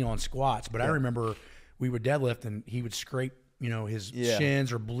down his knee on squats. But I remember we would deadlift, and he would scrape his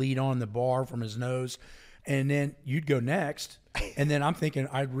shins or bleed on the bar from his nose. And then you'd go next. And then I'm thinking,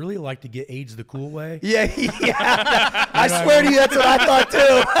 I'd really like to get AIDS the cool way. Yeah. I swear to you, that's what I thought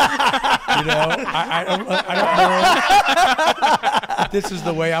too. I don't know if this is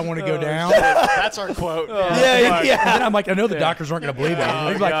the way I want to go down. That's our quote. Yeah. And then I'm like, I know the doctors aren't going to believe it. Oh,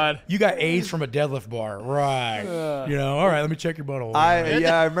 He's God. like, you got AIDS from a deadlift bar. Right. All right, let me check your butthole.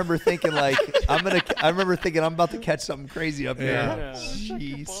 I remember thinking I'm about to catch something crazy up here. Yeah.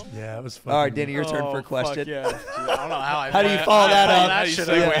 Jeez. Yeah, it was fun. All right, Danny, your turn for a fuck question. yeah. I don't know How do you follow that up? That do you shit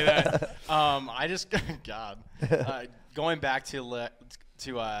segue that. I just going back to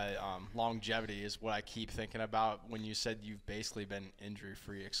longevity is what I keep thinking about when you said you've basically been injury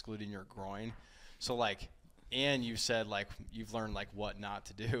free, excluding your groin. So and you said you've learned what not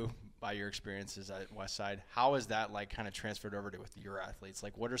to do by your experiences at Westside. How is that kind of transferred over to with your athletes?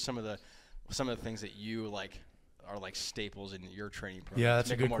 What are some of the things that you are staples in your training program? Yeah, that's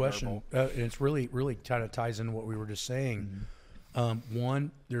a good question. It's really kind of ties into what we were just saying.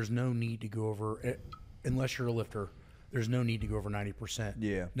 One, there's no need to go over, unless you're a lifter, there's no need to go over 90%.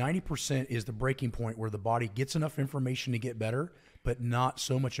 Yeah. 90% is the breaking point where the body gets enough information to get better, but not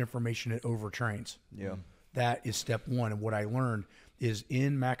so much information it overtrains. Yeah. That is step one. And what I learned is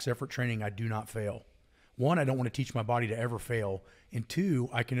in max effort training, I do not fail. One, I don't want to teach my body to ever fail. And two,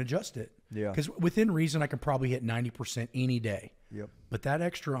 I can adjust it. Yeah. Because within reason, I can probably hit 90% any day. Yep. But that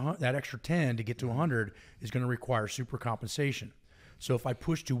extra 10 to get to 100 is going to require super compensation. So if I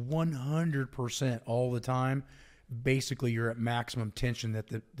push to 100% all the time, basically you're at maximum tension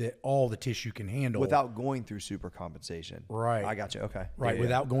that all the tissue can handle Without going through super compensation. Right. I got you. Okay. Right, Yeah,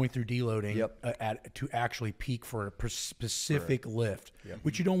 without going through deloading Yep. to actually peak for a specific lift, Yep.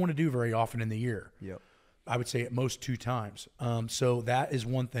 which you don't want to do very often in the year. Yep. I would say at most 2 times. So that is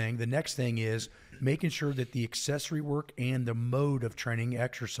one thing. The next thing is making sure that the accessory work and the mode of training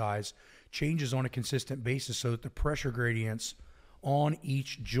exercise changes on a consistent basis so that the pressure gradients on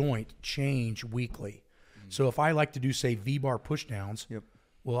each joint change weekly. So if I like to do, say, V-bar pushdowns,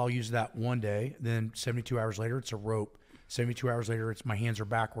 well, I'll use that one day. Then 72 hours later, it's a rope. 72 hours later, it's my hands are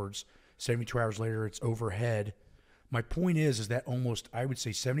backwards. 72 hours later, it's overhead. My point is that almost, I would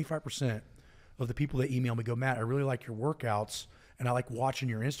say 75% of the people that email me go, Matt, I really like your workouts and I like watching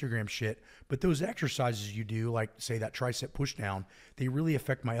your Instagram shit, but those exercises you do, like say that tricep pushdown, they really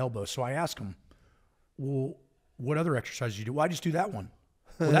affect my elbow. So I ask them, well, what other exercises you do? Well, I just do that one.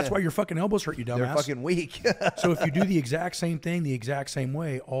 Well, that's why your fucking elbows hurt, you dumbass. They're fucking weak. So if you do the exact same thing the exact same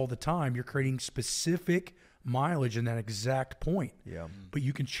way all the time, you're creating specific mileage in that exact point. Yeah. But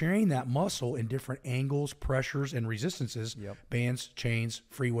you can train that muscle in different angles, pressures, and resistances. Yep. Bands, chains,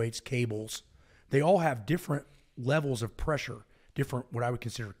 free weights, cables. They all have different levels of pressure, different what I would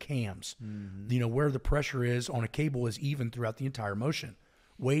consider cams. Where the pressure is on a cable is even throughout the entire motion.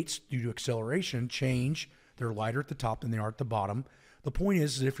 Weights, due to acceleration, change. They're lighter at the top than they are at the bottom. The point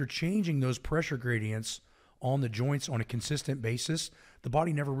is that if you're changing those pressure gradients on the joints on a consistent basis, the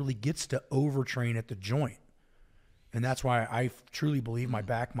body never really gets to overtrain at the joint. And that's why I truly believe my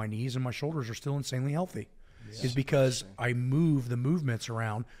back, my knees, and my shoulders are still insanely healthy. Is because I move the movements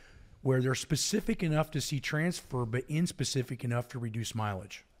around where they're specific enough to see transfer, but inspecific enough to reduce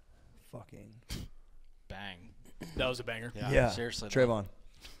mileage. Fucking Bang. That was a banger. yeah. Seriously. Trayvon,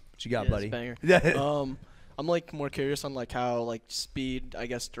 what you got, buddy? Banger. Yeah. I'm more curious on how speed I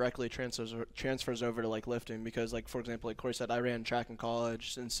guess directly transfers over to lifting, because for example, like Cory said, I ran track in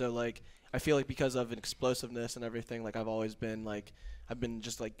college, and so I feel like because of explosiveness and everything, I've always been I've been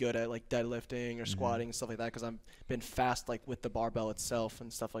just good at deadlifting or squatting and stuff like that, because I've been fast with the barbell itself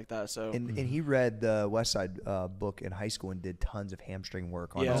and stuff like that. So and he read the Westside book in high school and did tons of hamstring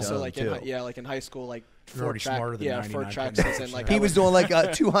work on his own too. In high school You're already smarter than for 99%. track season, He was doing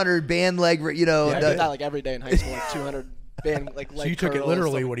a 200 band leg, I did that every day in high school, 200 band leg. So you took it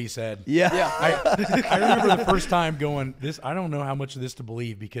literally what he said. Yeah. I remember the first time going, I don't know how much of this to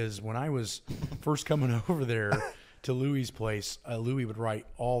believe, because when I was first coming over there to Louie's place, Louie would write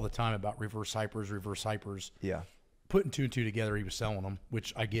all the time about reverse hypers. Yeah. Putting 2 and 2 together, he was selling them,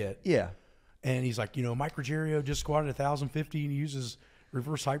 which I get. Yeah. And he's like, Mike Ruggiero just squatted 1,050 and he uses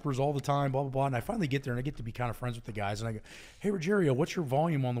reverse hypers all the time, blah, blah, blah. And I finally get there and I get to be kind of friends with the guys. And I go, hey, Ruggiero, what's your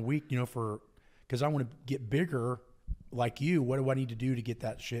volume on the week, because I want to get bigger like you. What do I need to do to get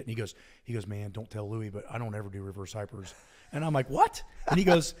that shit? And he goes, man, don't tell Louie, but I don't ever do reverse hypers. And I'm like, what? And he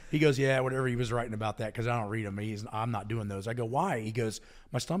goes, yeah, whatever. He was writing about that because I don't read them. I'm not doing those. I go, why? He goes,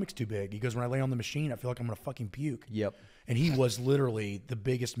 my stomach's too big. He goes, when I lay on the machine, I feel like I'm going to fucking puke. Yep. And he was literally the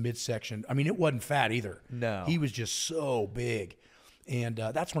biggest midsection. I mean, it wasn't fat either. No. He was just so big. And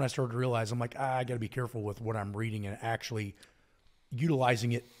that's when I started to realize, I'm like, I got to be careful with what I'm reading and actually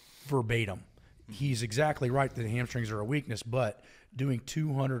utilizing it verbatim. He's exactly right that the hamstrings are a weakness, but doing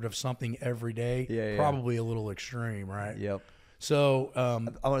 200 of something every day, probably a little extreme, right? Yep. So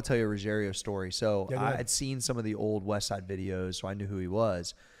I want to tell you a Rogerio story. So go I ahead. had seen some of the old Westside videos, so I knew who he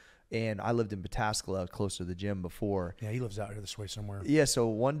was. And I lived in Pataskala, close to the gym before. Yeah, he lives out here this way somewhere. Yeah, so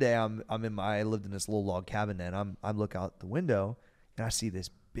one day I lived in this little log cabin, and I look out the window and I see this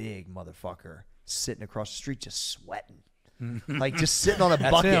big motherfucker sitting across the street just sweating. Like just sitting on a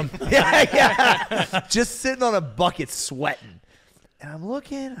bucket. him. Yeah. Just sitting on a bucket sweating. And I'm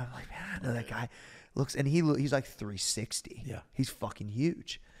looking, I'm like, man, I know that guy looks, and he's like 360. Yeah. He's fucking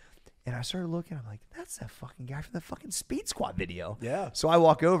huge. And I started looking, I'm like, that's that fucking guy from the fucking Speed Squad video. Yeah. So I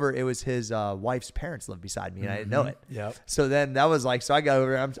walk over, it was his wife's parents lived beside me, and I didn't know it. Yep. So then that was like, so I got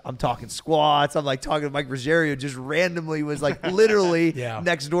over, I'm talking squats, I'm like talking to Mike Rogerio, just randomly was like literally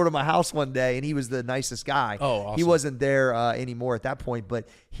next door to my house one day, and he was the nicest guy. Oh, awesome. He wasn't there anymore at that point, but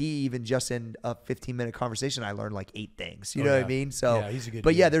he even just in a 15-minute conversation, I learned like 8 things. You know what I mean? So, yeah, he's a good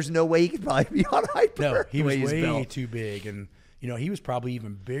but dude. yeah, there's no way he could probably be on hyper. No, he the was way he's way built. too big. And, you know, he was probably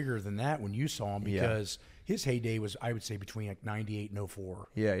even bigger than that when you saw him because his heyday was, I would say, between like 98 and 04.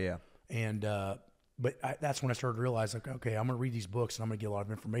 Yeah, yeah. And, but that's when I started to realize, like, okay, I'm going to read these books and I'm going to get a lot of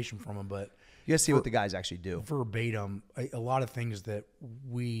information from them. But You guys see what the guys actually do. verbatim, a lot of things that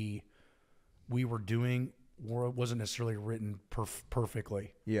we were doing wasn't necessarily written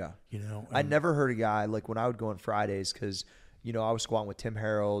perfectly. Yeah. You know, I never heard a guy, like when I would go on Fridays, because, you know, I was squatting with Tim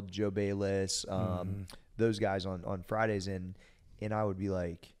Harold, Joe Bayless, those guys on Fridays, and I would be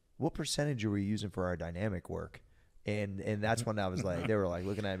like, what percentage are we using for our dynamic work? And that's when I was like, they were like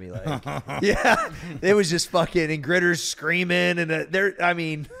looking at me like, yeah, it was just fucking, and Gritter's screaming, and I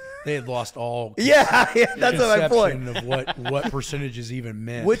mean, they had lost all yeah, that's my point. conception of what percentages even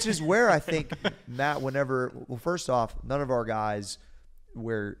meant. Which is where I think, Matt, well, first off, none of our guys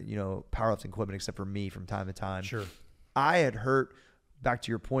wear, you know, powerlifting equipment except for me from time to time. Sure. I had hurt, back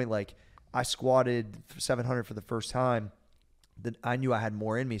to your point, like I squatted 700 for the first time. Then I knew I had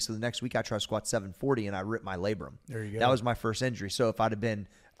more in me. So the next week I tried to squat 740 and I ripped my labrum. There you go. That was my first injury. So if I'd have been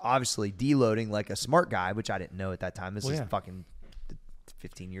obviously deloading like a smart guy, which I didn't know at that time, this is fucking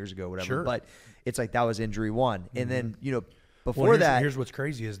 15 years ago, whatever. Sure. But it's like that was injury one. And then, you know, before that. Here's what's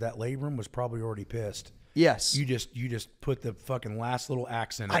crazy is that labrum was probably already pissed. Yes. You just put the fucking last little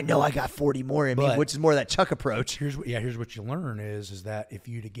axe in it. I know I got 40 more in me, But which is more that Chuck approach. Here's what you learn is that if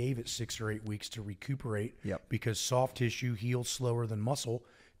you'd have gave it 6 or 8 weeks to recuperate, because soft tissue heals slower than muscle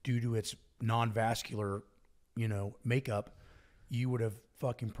due to its non-vascular, you know, makeup, you would have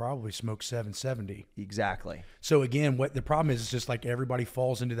fucking probably smoked 770. Exactly. So again, what the problem is just like everybody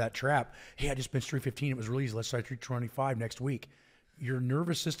falls into that trap. Hey, I just benched 315. It was really easy. Let's try 325 next week. Your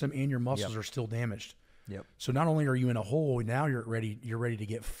nervous system and your muscles are still damaged. Yep. So not only are you in a hole, now you're ready to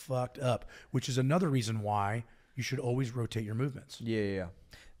get fucked up, which is another reason why you should always rotate your movements. Yeah.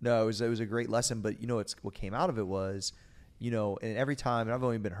 No, it was a great lesson, but you know, what came out of it was, you know, and every time, and I've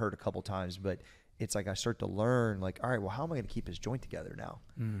only been hurt a couple times, but it's like I start to learn, like, all right, well, how am I going to keep his joint together now?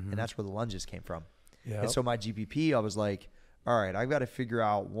 And that's where the lunges came from. Yeah. And so my GPP, I was like, all right, I've got to figure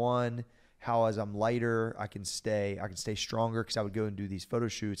out how as I'm lighter, I can stay stronger, because I would go and do these photo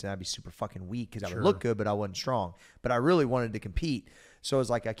shoots and I'd be super fucking weak because I would look good, but I wasn't strong. But I really wanted to compete. So I was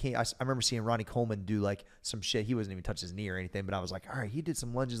like, I remember seeing Ronnie Coleman do like some shit. He wasn't even touch his knee or anything, but I was like, all right, he did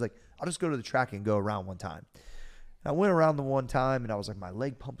some lunges. Like, I'll just go to the track and go around one time. And I went around the one time and I was like, my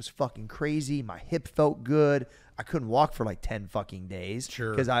leg pump was fucking crazy. My hip felt good. I couldn't walk for like 10 fucking days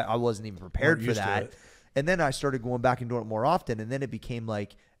because I wasn't even prepared for that. And then I started going back and doing it more often. And then it became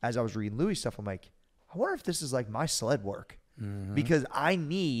like, as I was reading Louis' stuff, I'm like, I wonder if this is like my sled work because I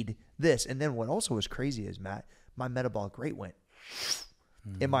need this. And then what also was crazy is, Matt, my metabolic rate went.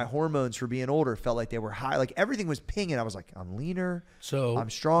 And my hormones for being older felt like they were high. Like everything was pinging. I was like, I'm leaner, so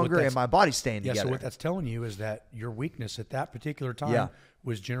I'm stronger, and my body's staying together. So what that's telling you is that your weakness at that particular time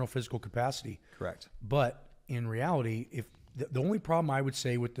was general physical capacity. Correct. But in reality, if the only problem I would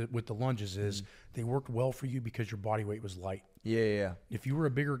say with the lunges is they worked well for you because your body weight was light. Yeah. If you were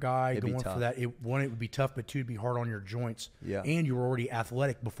a bigger guy going for that, it would be tough, but two, it'd be hard on your joints. Yeah. And you were already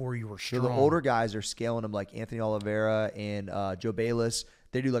athletic before you were strong. So the older guys are scaling them, like Anthony Oliveira and Joe Bayless.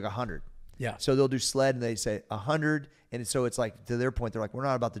 They do like 100. Yeah. So they'll do sled and they say 100. And so it's like, to their point, they're like, we're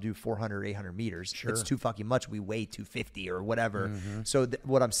not about to do 400, 800 meters. Sure. It's too fucking much. We weigh 250 or whatever. So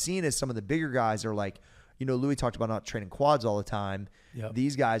what I'm seeing is some of the bigger guys are like, Louis talked about not training quads all the time. Yep.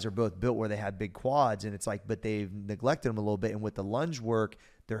 These guys are both built where they have big quads, and it's like, but they've neglected them a little bit. And with the lunge work,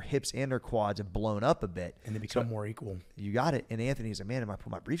 their hips and their quads have blown up a bit. And they become more equal. You got it. And Anthony's like, man, if I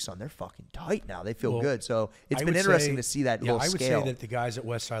put my briefs on, they're fucking tight now. They feel good. So it's been interesting to see that little scale. I would say that the guys at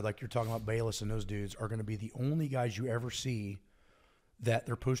Westside, like you're talking about Bayless and those dudes, are going to be the only guys you ever see that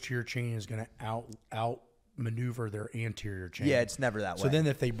their posterior chain is going to out maneuver their anterior chain. Yeah, it's never that way. So then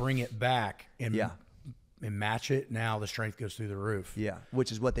if they bring it back and match it, now the strength goes through the roof. Yeah,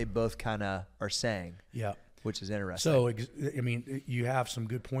 which is what they both kind of are saying. Yeah. Which is interesting. So, I mean, you have some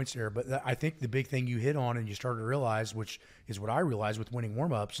good points there, but I think the big thing you hit on and you started to realize, which is what I realized with Wenning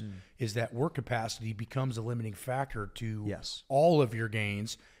warmups, is that work capacity becomes a limiting factor to all of your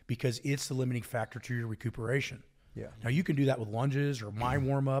gains because it's the limiting factor to your recuperation. Yeah. Now, you can do that with lunges or my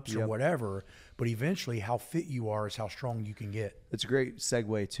warm-ups or whatever, but eventually how fit you are is how strong you can get. It's a great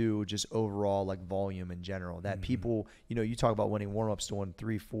segue to just overall like volume in general. That people, you talk about Wenning warm-ups doing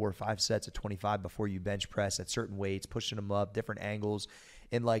 3, 4, 5 sets of 25 before you bench press at certain weights, pushing them up, different angles.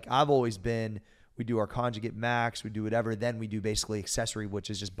 And like I've always been, we do our conjugate max, we do whatever, then we do basically accessory, which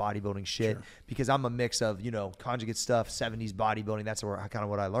is just bodybuilding shit. Because I'm a mix of, conjugate stuff, 70s bodybuilding, that's kind of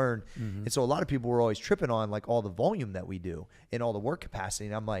what I learned. And so a lot of people were always tripping on like all the volume that we do and all the work capacity.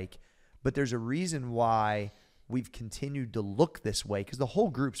 And I'm like, but there's a reason why we've continued to look this way, because the whole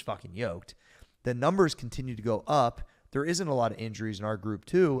group's fucking yoked. The numbers continue to go up. There isn't a lot of injuries in our group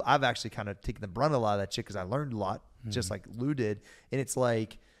too. I've actually kind of taken the brunt of a lot of that shit because I learned a lot, just like Lou did. And it's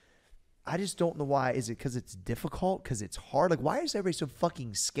like, I just don't know why. Is it because it's difficult? Because it's hard? Like, why is everybody so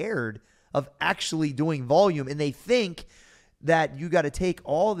fucking scared of actually doing volume? And they think that you got to take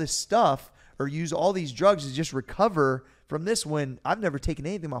all this stuff or use all these drugs to just recover from this, when I've never taken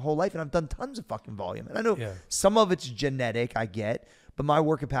anything my whole life and I've done tons of fucking volume. And I know some of it's genetic, I get, but my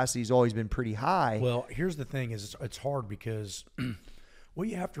work capacity has always been pretty high. Well, here's the thing is it's hard because what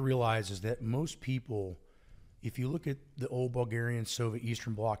you have to realize is that most people, if you look at the old Bulgarian, Soviet,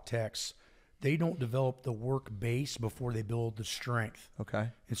 Eastern Bloc techs, they don't develop the work base before they build the strength. Okay.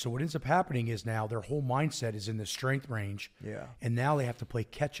 And so what ends up happening is now their whole mindset is in the strength range. Yeah. And now they have to play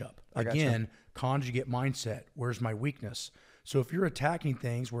catch up. Again, conjugate mindset. Where's my weakness? So if you're attacking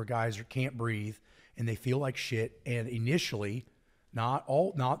things where guys can't breathe and they feel like shit, and initially, not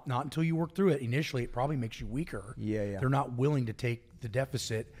until you work through it, initially it probably makes you weaker. Yeah. They're not willing to take the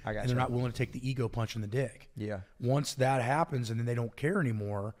deficit, and they're not willing to take the ego punch in the dick. Yeah. Once that happens and then they don't care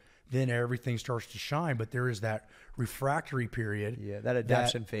anymore, then everything starts to shine. But there is that refractory period. Yeah, that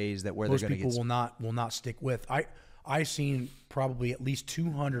adaptation phase that where most they're going to people will not stick with. I seen probably at least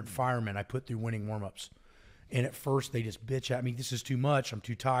 200 firemen I put through Wenning warmups. And at first they just bitch at me. This is too much. I'm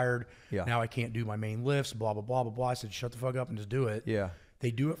too tired. Yeah. Now I can't do my main lifts, blah, blah, blah, blah, blah. I said, shut the fuck up and just do it. Yeah.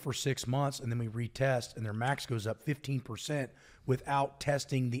 They do it for 6 months, and then we retest, and their max goes up 15% without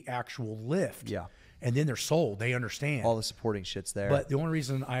testing the actual lift. Yeah. And then they're sold. They understand. all the supporting shit's there. But the only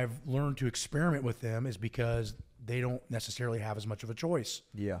reason I've learned to experiment with them is because they don't necessarily have as much of a choice.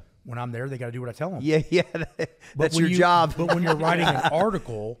 Yeah. When I'm there, they got to do what I tell them. Yeah. That's your job. But when you're writing an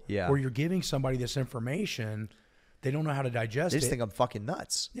article Yeah. where you're giving somebody this information, they don't know how to digest They it. just think I'm fucking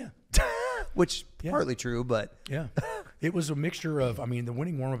nuts. Yeah. Which partly true, but Yeah. It was a mixture of, the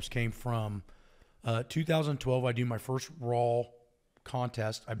Wenning warmups came from 2012. I do my first raw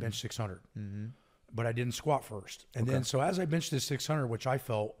contest. I benched 600, but I didn't squat first. And then, so as I benched this 600, which I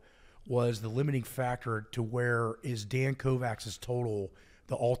felt was the limiting factor to where is Dan Kovacs's total,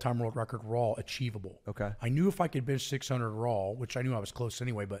 the all-time world record raw, achievable. Okay. I knew if I could bench 600 raw, which I knew I was close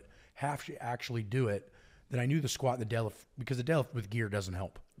anyway, but have to actually do it, then I knew the squat and the deadlift, because the deadlift with gear doesn't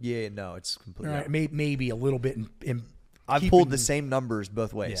help. yeah, no, it's completely. All right, maybe a little bit in I've pulled the same numbers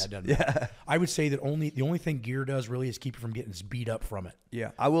both ways. Yeah, it doesn't matter. I would say that the only thing gear does really is keep you from getting beat up from it.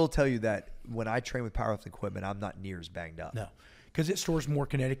 Yeah. I will tell you that when I train with powerlifting equipment, I'm not near as banged up. No, because it stores more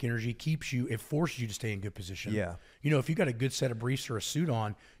kinetic energy, it forces you to stay in good position. Yeah. If you got a good set of briefs or a suit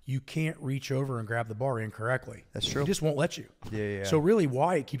on, you can't reach over and grab the bar incorrectly. That's true. It just won't let you. Yeah. So really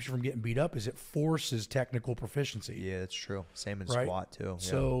why it keeps you from getting beat up is it forces technical proficiency. Yeah, that's true. Same in Right? squat too. Yeah.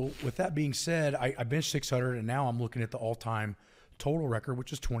 So with that being said, I benched 600, and now I'm looking at the all-time total record,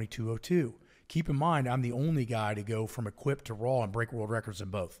 which is 2202. Keep in mind, I'm the only guy to go from equipped to raw and break world records in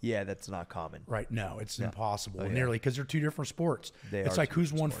both. Yeah, that's not common. Right? No, it's impossible. Oh, yeah. Nearly, because they're two different sports. It's like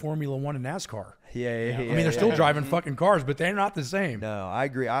who's won Formula One and NASCAR. Yeah. They're still driving fucking cars, but they're not the same. No, I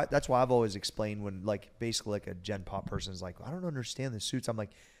agree. That's why I've always explained when, like, basically like a Gen Pop person is like, I don't understand the suits. I'm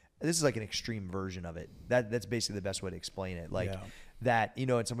like, this is like an extreme version of it. That's basically the best way to explain it. Like that,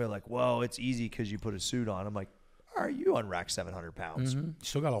 and somebody like, well, it's easy because you put a suit on. I'm like, all are you on rack 700 pounds? You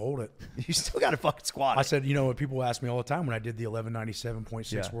still got to hold it. You still got to fucking squat I it. said, when people ask me all the time when I did the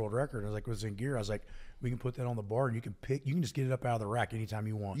 1197.6 Yeah. world record, I was like, was in gear. I was like, we can put that on the bar and you can just get it up out of the rack anytime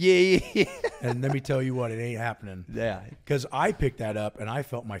you want. Yeah. And let me tell you what, it ain't happening. Yeah. Because I picked that up and I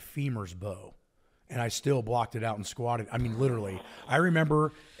felt my femurs bow. And I still blocked it out and squatted. I mean, literally. I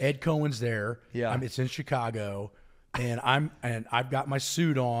remember Ed Cohen's there. Yeah. It's in Chicago. And I've got my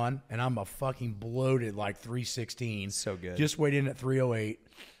suit on and I'm a fucking bloated like 316. So good. Just weighed in at 308.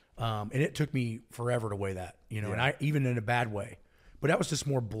 And it took me forever to weigh that, and I even in a bad way. But that was just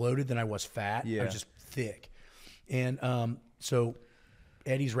more bloated than I was fat. Yeah. I was just thick. And so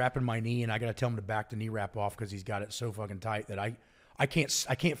Eddie's wrapping my knee, and I got to tell him to back the knee wrap off because he's got it so fucking tight that I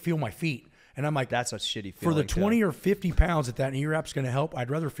can't feel my feet. And I'm like, that's a shitty feeling. For the 20 or 50 pounds that knee wrap's going to help, I'd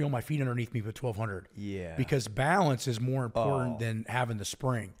rather feel my feet underneath me with 1,200. Yeah. Because balance is more important than having the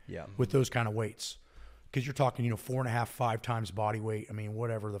spring. Yeah. With those kind of weights. Because you're talking, 4.5, 5 times body weight. I mean,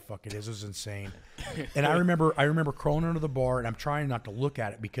 whatever the fuck it is insane. And I remember crawling under the bar, and I'm trying not to look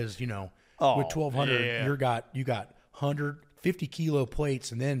at it because, with 1,200, you got 150 kilo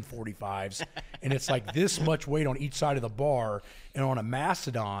plates and then 45s, and it's like this much weight on each side of the bar, and on a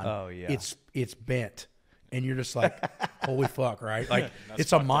mastodon, it's bent, and you're just like, holy fuck, right? Like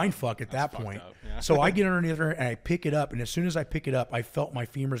it's a mind fuck at that point. Yeah. So I get underneath her and I pick it up, and as soon as I pick it up, I felt my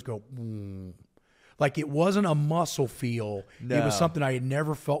femurs go. Like it wasn't a muscle feel. No. It was something I had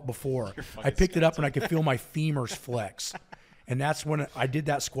never felt before. I picked it up and I could feel my femurs flex. And that's when I did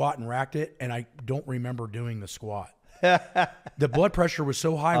that squat and racked it, and I don't remember doing the squat. The blood pressure was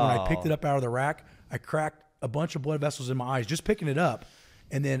so high when I picked it up out of the rack, I cracked a bunch of blood vessels in my eyes just picking it up,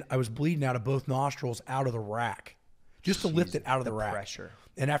 and then I was bleeding out of both nostrils out of the rack just to lift it out of the rack. Pressure.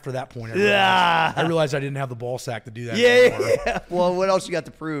 And after that point, I realized I didn't have the ball sack to do that anymore. Yeah. Well, what else you got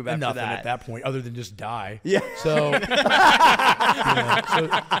to prove after Nothing that? at that point other than just die. Yeah. So,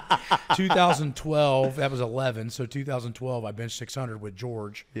 2012, that was 11. So 2012, I benched 600 with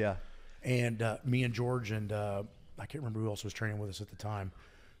George. Yeah. And me and George and I can't remember who else was training with us at the time.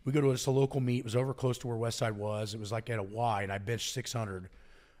 We go to a local meet. It was over close to where Westside was. It was like at a Y, and I benched 600.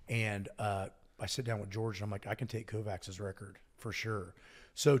 And I sit down with George, and I'm like, I can take Kovacs's record for sure.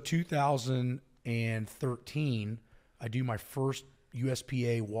 So 2013, I do my first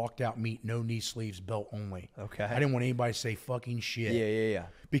USPA walked out meet, no knee sleeves, belt only. Okay. I didn't want anybody to say fucking shit. Yeah.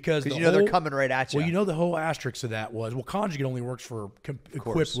 Because they're coming right at you. Well, the whole asterisk of that was, Conjugate only works for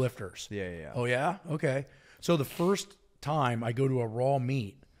equipped lifters. Yeah. Oh, yeah? Okay. So the first time I go to a raw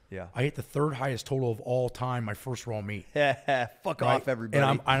meet, I hit the third highest total of all time, my first raw meet. Fuck off, everybody.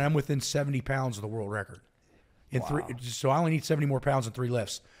 And I'm within 70 pounds of the world record. So I only need 70 more pounds in 3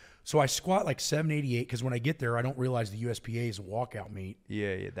 lifts. So I squat like 788 because when I get there, I don't realize the USPA is a walkout meet.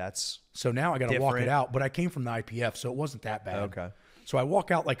 Yeah, that's so now I got to walk it different. out. But I came from the IPF, so it wasn't that bad. Okay. So I walk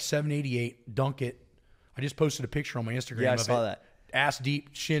out like 788, dunk it. I just posted a picture on my Instagram. Yeah, I of saw it. that. Ass deep,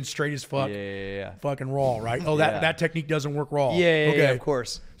 shin straight as fuck. Yeah. Fucking raw, right? Oh, that technique doesn't work raw. Yeah, okay. of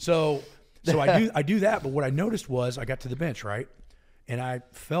course. So I do that. But what I noticed was I got to the bench, right? And I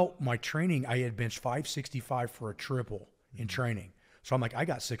felt my training, I had benched 565 for a triple in training. So I'm like, I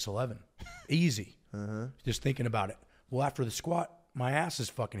got 611. Easy. Just thinking about it. Well, after the squat, my ass is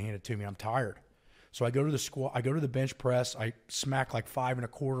fucking handed to me. I'm tired. So I go to the squat, I go to the bench press, I smack like 5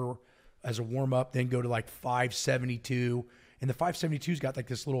 1/4 as a warm up, then go to like 572. And the 572's got like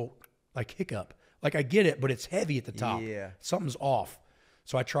this little like hiccup. Like I get it, but it's heavy at the top. Yeah. Something's off.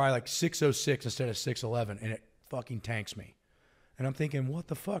 So I try like 606 instead of 611, and it fucking tanks me. And I'm thinking, what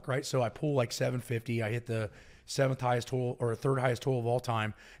the fuck, right? So I pull like 750. I hit the 7th highest total or 3rd highest total of all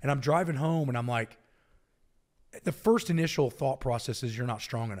time. And I'm driving home, and I'm like, the first initial thought process is you're not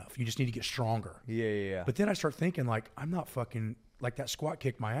strong enough. You just need to get stronger. Yeah. But then I start thinking, like, I'm not fucking, like that squat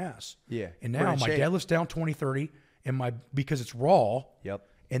kicked my ass. Yeah. And We're now in my shape. deadlift's down 20, 30, and because it's raw. Yep.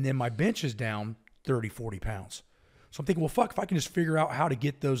 And then my bench is down 30, 40 pounds. So I'm thinking, well, fuck, if I can just figure out how to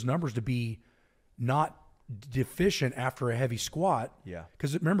get those numbers to be not deficient after a heavy squat. Yeah.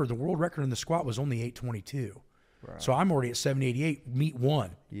 Because remember, the world record in the squat was only 822. Right. So I'm already at 788, meet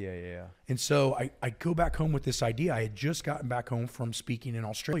 1. Yeah. And so I go back home with this idea. I had just gotten back home from speaking in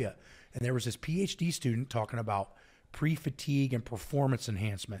Australia, and there was this PhD student talking about pre-fatigue and performance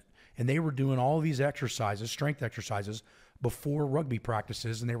enhancement. And they were doing all of these exercises, strength exercises, before rugby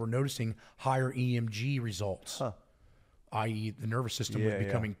practices, and they were noticing higher EMG results, i.e. the nervous system was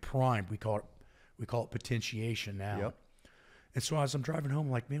becoming primed. We call it potentiation now. Yep. And so as I'm driving home,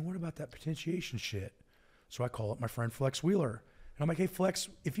 I'm like, man, what about that potentiation shit? So I call up my friend Flex Wheeler. And I'm like, hey, Flex,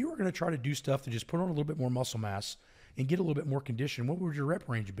 if you were going to try to do stuff to just put on a little bit more muscle mass and get a little bit more condition, what would your rep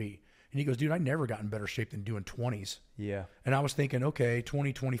range be? And he goes, dude, I never got in better shape than doing 20s. Yeah. And I was thinking, okay,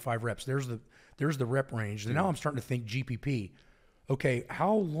 20, 25 reps. There's the rep range. And now I'm starting to think GPP. Okay,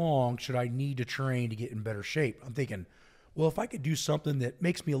 how long should I need to train to get in better shape? I'm thinking, well, if I could do something that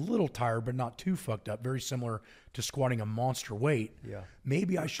makes me a little tired but not too fucked up, very similar to squatting a monster weight,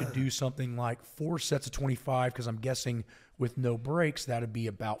 maybe I should do something like 4 sets of 25, because I'm guessing with no breaks, that'd be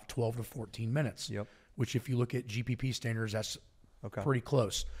about 12 to 14 minutes, which if you look at GPP standards, that's pretty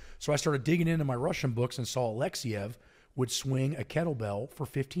close. So I started digging into my Russian books and saw Alexiev would swing a kettlebell for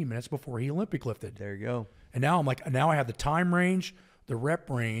 15 minutes before he Olympic lifted. There you go. And now I'm like, now I have the time range, the rep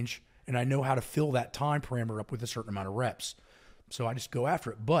range, and I know how to fill that time parameter up with a certain amount of reps. So I just go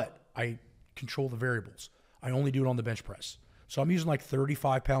after it, but I control the variables. I only do it on the bench press. So I'm using like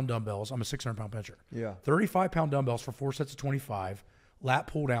 35-pound dumbbells. I'm a 600-pound bencher. 35-pound dumbbells for 4 sets of 25, lat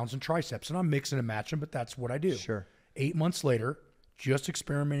pull downs and triceps. And I'm mixing and matching, but that's what I do. 8 months later, just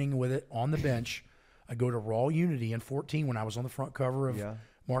experimenting with it on the bench, I go to Raw Unity in 14 when I was on the front cover of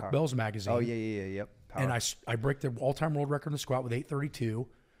Mark Bell's magazine. Oh, yeah. Power. And I break the all-time world record in the squat with 832,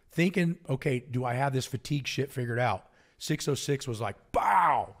 thinking, okay, do I have this fatigue shit figured out? 606 was like,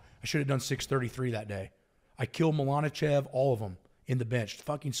 bow! I should have done 633 that day. I killed Milanichev, all of them, in the bench.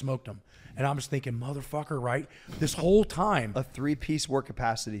 Fucking smoked them. And I'm just thinking, motherfucker, right? This whole time. A 3-piece work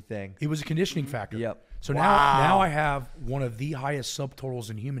capacity thing. It was a conditioning factor. So now I have one of the highest subtotals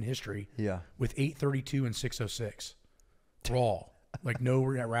in human history with 832 and 606. Raw. Like no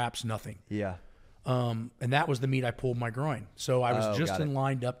wraps, nothing. And that was the meet I pulled my groin. So I was just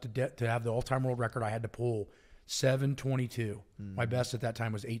lined up to have the all-time world record. I had to pull 722. My best at that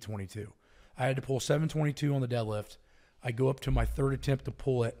time was 822. I had to pull 722 on the deadlift. I go up to my third attempt to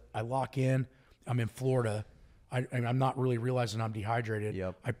pull it. I lock in. I'm in Florida. I'm not really realizing I'm dehydrated.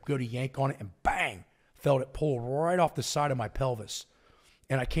 I go to yank on it and bang, felt it pull right off the side of my pelvis.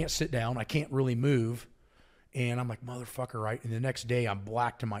 And I can't sit down. I can't really move. And I'm like, motherfucker, right? And the next day I'm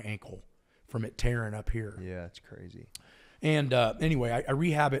black to my ankle from it tearing up here. Yeah, it's crazy. And anyway, I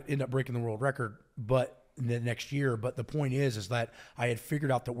rehab it, ended up breaking the world record, but the next year. But the point is that I had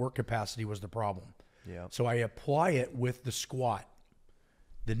figured out that work capacity was the problem. So I apply it with the squat.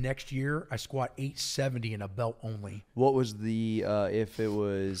 The next year, I squat 870 in a belt only. What was the if it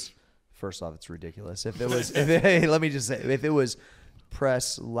was? First off, it's ridiculous. If it was, hey, let me just say, if it was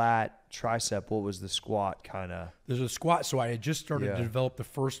press, lat, tricep, what was the squat kind of? There's a squat. So I had just started to develop the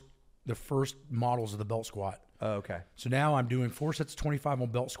first models of the belt squat. Oh, okay. So now I'm doing 4 sets of 25 on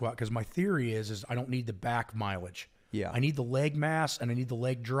belt squat because my theory is I don't need the back mileage. I need the leg mass and I need the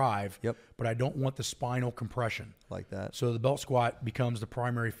leg drive, but I don't want the spinal compression. Like that. So the belt squat becomes the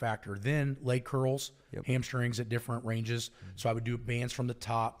primary factor. Then leg curls, hamstrings at different ranges. So I would do bands from the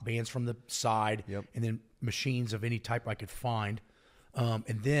top, bands from the side, and then machines of any type I could find.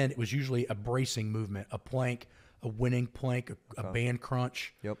 And then it was usually a bracing movement, a plank, a winning plank, a band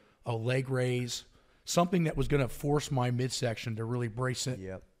crunch, a leg raise, something that was going to force my midsection to really brace it.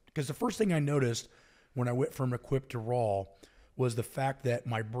 Because the first thing I noticed when I went from equipped to raw was the fact that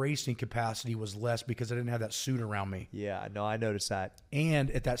my bracing capacity was less because I didn't have that suit around me. Yeah, no, I noticed that.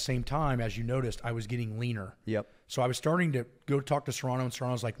 And at that same time, as you noticed, I was getting leaner. So I was starting to go talk to Serrano, and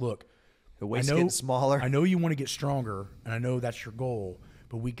Serrano's like, look, the waist's getting smaller. I know you want to get stronger, and I know that's your goal,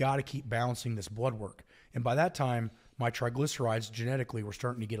 but we got to keep balancing this blood work. And by that time, my triglycerides genetically were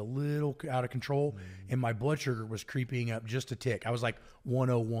starting to get a little out of control, and my blood sugar was creeping up just a tick. I was like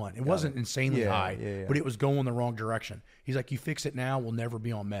 101. It wasn't insanely high, but it was going the wrong direction. He's like, you fix it now, we'll never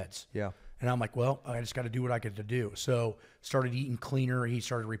be on meds. And I'm like, well, I just got to do what I get to do. So started eating cleaner. He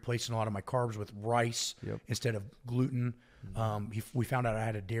started replacing a lot of my carbs with rice instead of gluten. We found out I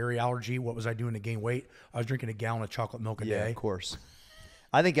had a dairy allergy. What was I doing to gain weight? I was drinking a gallon of chocolate milk a day. Yeah, of course.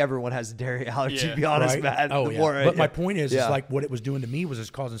 I think everyone has a dairy allergy, to be honest, right? Matt. But my point is like what it was doing to me was it's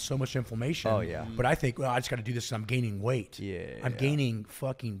causing so much inflammation. But I think, well, I just got to do this and I'm gaining weight. I'm gaining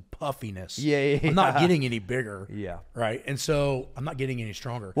fucking puffiness. I'm not getting any bigger. Right? And so I'm not getting any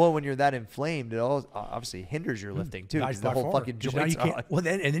stronger. Well, when you're that inflamed, it all obviously hinders your lifting too. Because the whole fucking joints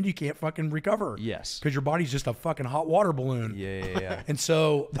then you can't fucking recover. Because your body's just a fucking hot water balloon. And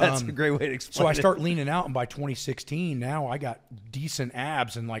so that's a great way to explain it. So I start leaning out, and by 2016, now I got decent abs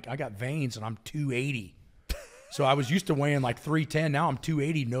and like I got veins, and I'm 280. So I was used to weighing like 310. Now I'm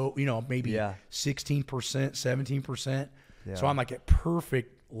 280. No, maybe 16%, 17%. So I'm like at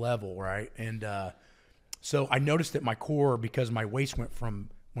perfect level, right? And so I noticed that my core, because my waist went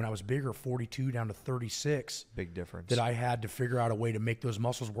from when I was bigger, 42 down to 36. Big difference. That I had to figure out a way to make those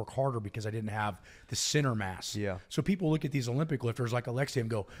muscles work harder because I didn't have the center mass. Yeah. So people look at these Olympic lifters like Alexei and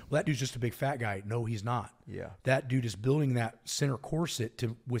go, well, that dude's just a big fat guy. No, he's not. Yeah. That dude is building that center corset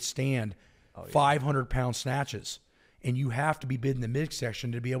to withstand 500-pound snatches. And you have to be big in the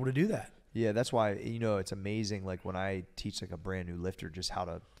midsection to be able to do that. Yeah, that's why, it's amazing, like, when I teach, like, a brand new lifter just how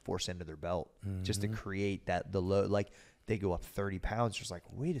to force into their belt, just to create the load. Like, they go up 30 pounds, just like,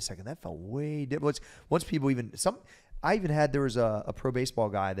 wait a second, that felt way different. Once people I even had, there was a pro baseball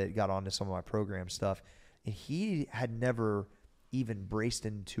guy that got onto some of my program stuff, and he had never even braced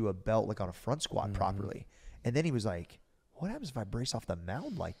into a belt, like, on a front squat properly. And then he was like, what happens if I brace off the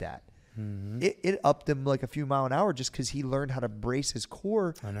mound like that? It upped him like a few mile an hour just because he learned how to brace his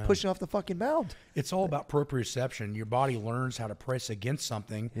core pushing off the fucking mound. It's all about proprioception. Your body learns how to press against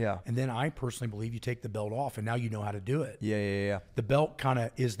something. Yeah. And then I personally believe you take the belt off and now you know how to do it. Yeah. The belt kind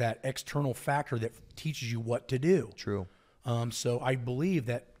of is that external factor that teaches you what to do. True. So I believe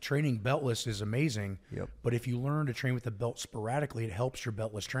that training beltless is amazing. Yep. But if you learn to train with the belt sporadically, it helps your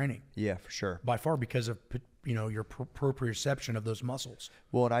beltless training. Yeah, for sure. By far, because of your proprioception of those muscles.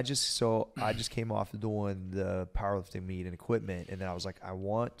 Well, and I just came off doing the powerlifting meet and equipment, and then I was like, I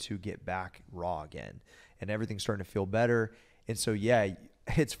want to get back raw again, and everything's starting to feel better. And so, yeah,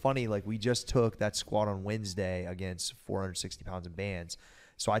 it's funny. Like, we just took that squat on Wednesday against 460 pounds in bands.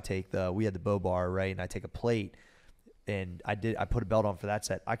 So we had the bow bar, right, and I take a plate. And I put a belt on for that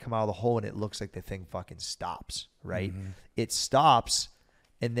set. I come out of the hole and it looks like the thing fucking stops, right? It stops,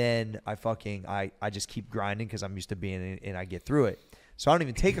 and then I just keep grinding because I'm used to being in, and I get through it. So I don't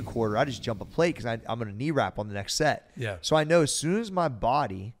even take a quarter. I just jump a plate because I'm going to knee wrap on the next set. Yeah. So I know as soon as my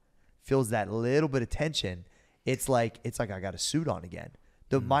body feels that little bit of tension, it's like I got a suit on again.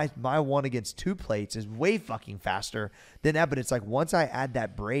 My 1 against 2 plates is way fucking faster than that. But it's like once I add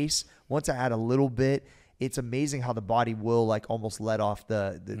that brace, once I add a little bit, it's amazing how the body will like almost let off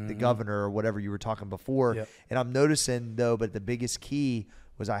the governor or whatever you were talking before. Yep. And I'm noticing though, but the biggest key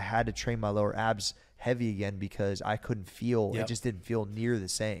was I had to train my lower abs heavy again because I couldn't feel, it just didn't feel near the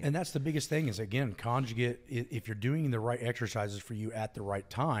same. And that's the biggest thing is, again, Conjugate, if you're doing the right exercises for you at the right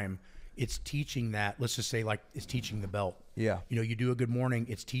time, it's teaching that, let's just say like it's teaching the belt. Yeah. You do a good morning,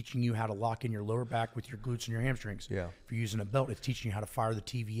 it's teaching you how to lock in your lower back with your glutes and your hamstrings. Yeah. If you're using a belt, it's teaching you how to fire the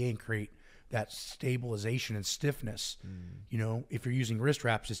TVA and create that stabilization and stiffness. If you're using wrist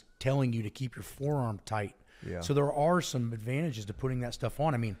wraps, it's telling you to keep your forearm tight. Yeah. So there are some advantages to putting that stuff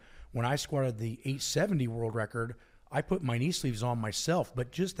on. I mean, when I squatted the 870 world record, I put my knee sleeves on myself,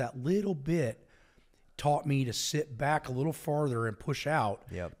 but just that little bit taught me to sit back a little farther and push out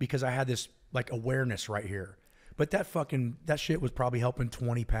because I had this like awareness right here. But that shit was probably helping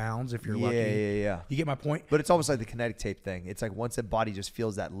 20 pounds if you're lucky. Yeah. You get my point? But it's almost like the kinetic tape thing. It's like once the body just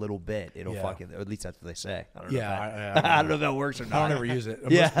feels that little bit, it'll fucking, or at least that's what they say. I don't know I don't know if that works or not. I don't ever use it.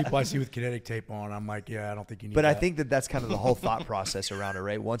 Most people I see with kinetic tape on, I'm like, I don't think you need that. But I think that's kind of the whole thought process around it,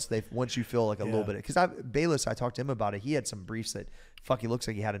 right? Once you feel like a little bit, because Bayless, I talked to him about it. He had some briefs that fucking looks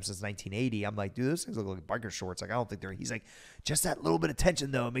like he had him since 1980. I'm like, dude, those things look like biker shorts. Like, I don't think he's like, just that little bit of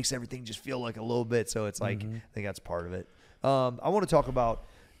tension though, it makes everything just feel like a little bit. So it's like, I think that's part of it. I want to talk about,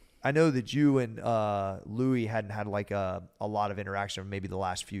 I know that you and Louis hadn't had like a lot of interaction maybe the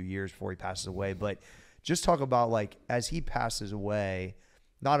last few years before he passes away, but just talk about like, as he passes away,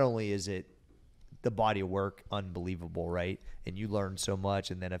 not only is it the body of work unbelievable, right? And you learn so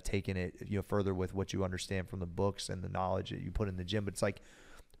much and then have taken it, further with what you understand from the books and the knowledge that you put in the gym. But it's like,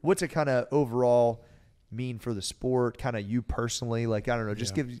 what's it kind of overall mean for the sport, kind of you personally? Like, I don't know,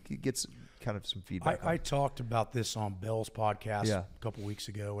 just get kind of some feedback. I talked about this on Bell's podcast a couple weeks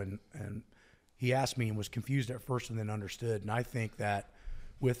ago, and he asked me and was confused at first and then understood. And I think that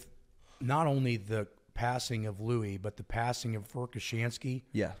with not only the passing of Louis, but the passing of Verkhoshansky,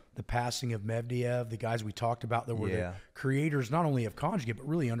 the passing of Medvedev, the guys we talked about that were the creators not only of Conjugate, but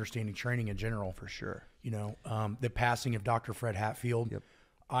really understanding training in general. For sure. The passing of Dr. Fred Hatfield. Yep.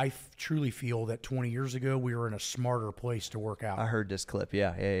 I truly feel that 20 years ago, we were in a smarter place to work out. I heard this clip.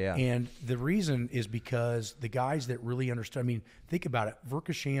 Yeah. And the reason is because the guys that really understood, I mean, think about it.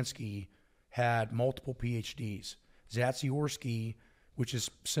 Verkhoshansky had multiple PhDs. Zatsiorsky, which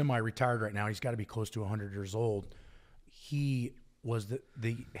is semi-retired right now, he's got to be close to 100 years old. He was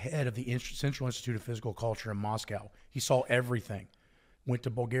the head of the Central Institute of Physical Culture in Moscow. He saw everything. Went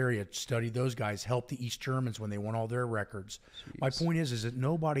to Bulgaria, studied those guys, helped the East Germans when they won all their records. Jeez. My point is that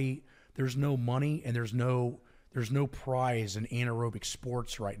there's no money and there's no prize in anaerobic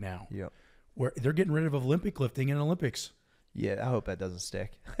sports right now. Yep. Where they're getting rid of Olympic lifting in Olympics. Yeah, I hope that doesn't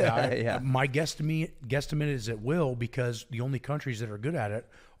stick. Yeah. My guesstimate is it will, because the only countries that are good at it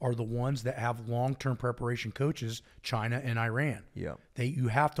are the ones that have long-term preparation coaches, China and Iran. Yeah. You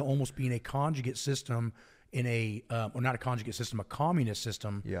have to almost be in a conjugate system, or not a conjugate system, a communist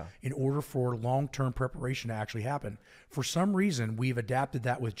system, in order for long-term preparation to actually happen. For some reason, we've adapted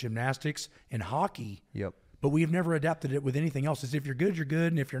that with gymnastics and hockey. Yep. But we've never adapted it with anything else. It's if you're good, you're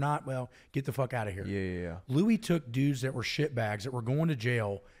good. And if you're not, well, get the fuck out of here. Yeah. Louis took dudes that were shitbags that were going to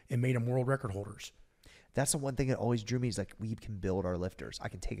jail and made them world record holders. That's the one thing that always drew me is like, we can build our lifters. I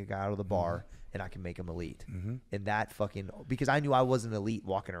can take a guy out of the bar and I can make him elite. And that because I knew I wasn't elite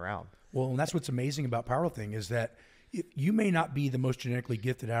walking around. Well, and that's what's amazing about powerlifting is that you may not be the most genetically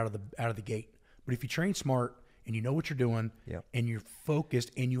gifted out of the gate, but if you train smart and you know what you're doing and you're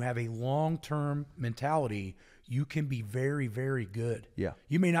focused and you have a long-term mentality, you can be very, very good. Yeah.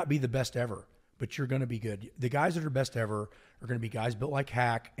 You may not be the best ever, but you're going to be good. The guys that are best ever are going to be guys built like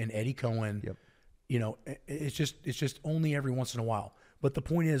Hack and Eddie Cohen. Yep. You know, it's just only every once in a while. But the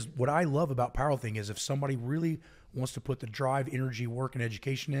point is, what I love about powerlifting is if somebody really wants to put the drive, energy, work, and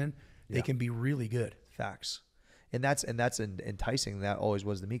education in, they can be really good. Facts. And that's enticing. That always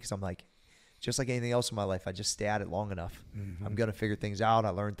was to me, because I'm like, just like anything else in my life, I just stay at it long enough. I'm going to figure things out. I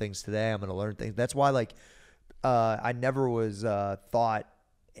learned things today. I'm going to learn things. That's why, like, I never was thought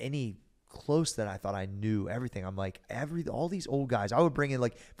any close that I thought I knew everything. I'm like, all these old guys, I would bring in,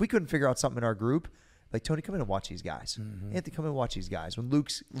 like, if we couldn't figure out something in our group, like, Tony, come in and watch these guys. Anthony, come in and watch these guys. When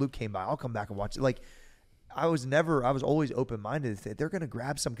Luke came by, I'll come back and watch it. Like, I was always open-minded. They're going to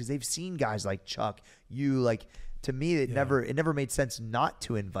grab some because they've seen guys like Chuck, like, to me, it never made sense not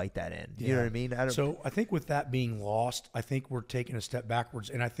to invite that in. You know what I mean? So I think with that being lost, I think we're taking a step backwards.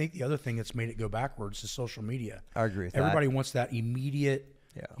 And I think the other thing that's made it go backwards is social media. I agree with Everybody wants that immediate,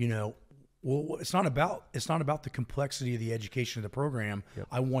 well, it's not about the complexity of the education of the program.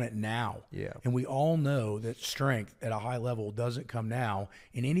 I want it now. Yeah. And we all know that strength at a high level doesn't come now.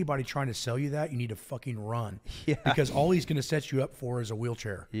 And anybody trying to sell you that, you need to fucking run. Yeah. Because all he's going to set you up for is a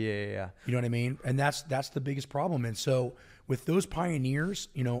wheelchair. Yeah. You know what I mean? And that's the biggest problem. And so with those pioneers,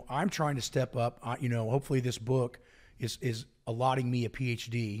 I'm trying to step up. Hopefully this book is allotting me a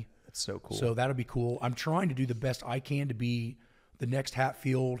PhD. That's so cool. So that'll be cool. I'm trying to do the best I can to be the next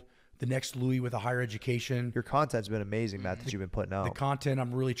Hatfield, the next Louis with a higher education. Your content's been amazing, Matt, that you've been putting out. The content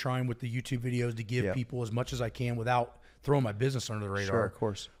I'm really trying with the YouTube videos to give people as much as I can without throwing my business under the radar. Sure, of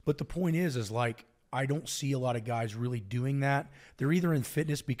course. But the point is like, I don't see a lot of guys really doing that. They're either in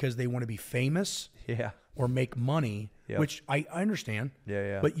fitness because they want to be famous or make money, which I understand.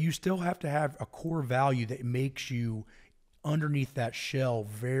 But you still have to have a core value that makes you underneath that shell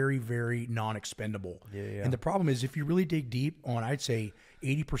very, very non-expendable. And the problem is, if you really dig deep on, I'd say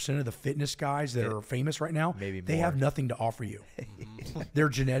 80% of the fitness guys that are famous right now, they have nothing to offer you. They're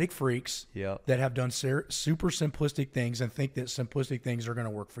genetic freaks that have done super simplistic things and think that simplistic things are going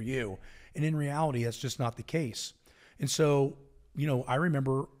to work for you. And in reality, that's just not the case. And so, I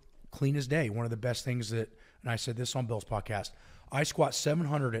remember clean as day, one of the best things and I said this on Bill's podcast, I squat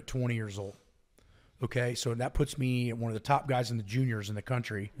 700 at 20 years old. Okay, so that puts me at one of the top guys in the juniors in the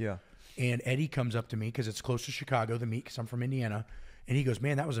country. Yeah. And Eddie comes up to me because it's close to Chicago, the meet, because I'm from Indiana. And he goes,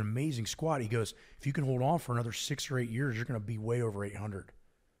 man, that was an amazing squat. He goes, if you can hold on for another 6 or 8 years, you're going to be way over 800.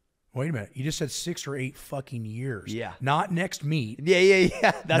 Wait a minute. You just said 6 or 8 fucking years. Yeah. Not next meet.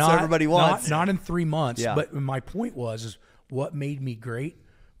 Yeah. That's what everybody wants. Not in 3 months. Yeah. But my point is what made me great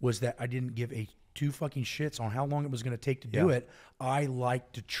was that I didn't give a two fucking shits on how long it was going to take to do it. I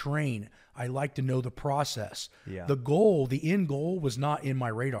like to train. I like to know the process. Yeah. The end goal was not in my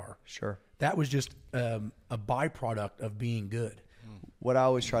radar. Sure. That was just a byproduct of being good. What I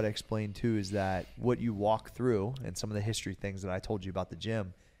always try to explain too is that what you walk through and some of the history things that I told you about the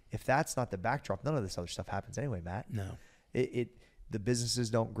gym, if that's not the backdrop, none of this other stuff happens anyway, Matt. No. The businesses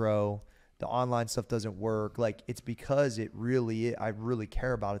don't grow. The online stuff doesn't work. Like, it's because I really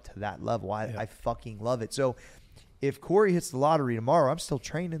care about it to that level. I fucking love it. So if Cory hits the lottery tomorrow, I'm still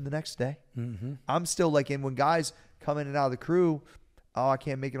training the next day. Mm-hmm. I'm still like, and when guys come in and out of the crew, oh, I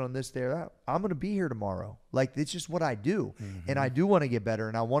can't make it on this day or that, I'm going to be here tomorrow. Like, it's just what I do. Mm-hmm. And I do want to get better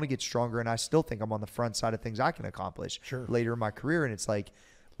and I want to get stronger. And I still think I'm on the front side of things I can accomplish later in my career. And it's like,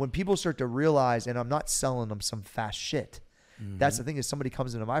 when people start to realize, and I'm not selling them some fast shit. Mm-hmm. That's the thing, is somebody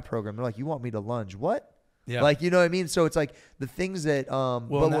comes into my program, they're like, you want me to lunge? What? Yeah. Like, you know what I mean? So it's like the things that,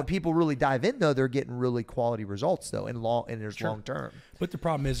 when people really dive in though, they're getting really quality results though, and there's long term. But the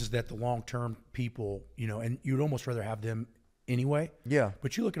problem is that the long term people, and you'd almost rather have them anyway. Yeah.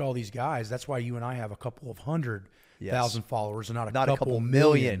 But you look at all these guys. That's why you and I have a couple of 100,000 followers and not a couple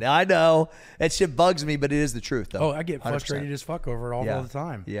million. I know. That shit bugs me, but it is the truth, though. Oh, I get frustrated 100%. as fuck over it all the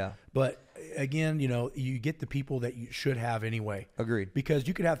time. Yeah. But again, you know, you get the people that you should have anyway. Agreed. Because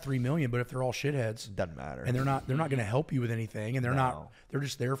you could have 3 million, but if they're all shitheads, Doesn't matter. and they're not going to help you with anything, and they're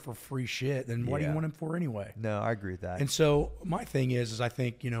just there for free shit, then what do you want them for anyway? No, I agree with that. And so my thing is I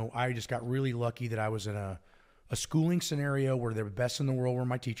think, you know, I just got really lucky that I was in a schooling scenario where the best in the world were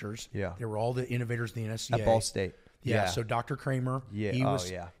my teachers. Yeah. They were all the innovators in the NSCA. At Ball State. Yeah. So Dr. Kramer, he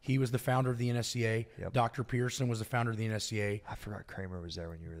was the founder of the NSCA. Yep. Dr. Pearson was the founder of the NSCA. I forgot Kramer was there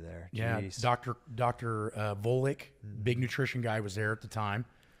when you were there. Yeah. Jeez. Dr. Volek, big nutrition guy, was there at the time,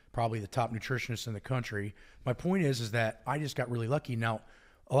 probably the top nutritionist in the country. My point is that I just got really lucky. Now,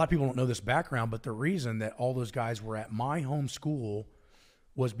 a lot of people don't know this background, but the reason that all those guys were at my home school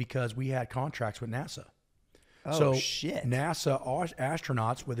was because we had contracts with NASA. Oh, So shit. NASA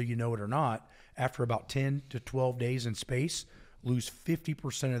astronauts, whether you know it or not, after about 10 to 12 days in space, lose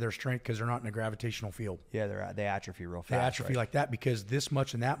 50% of their strength because they're not in a gravitational field. Yeah, they atrophy real fast. They atrophy right? like that because this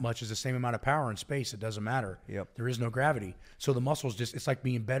much and that much is the same amount of power in space. It doesn't matter. Yep. There is no gravity. So the muscles it's like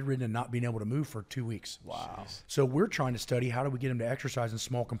being bedridden and not being able to move for 2 weeks. Wow. So we're trying to study how do we get them to exercise in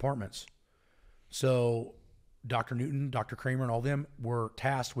small compartments. So Dr. Newton, Dr. Kramer, and all them were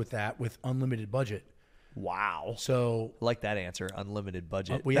tasked with that with unlimited budget. Wow. So I like that answer. Unlimited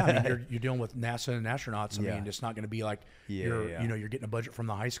budget. well, yeah, I mean, you're dealing with NASA and astronauts. I Yeah. mean, it's not going to be like Yeah. you're getting a budget from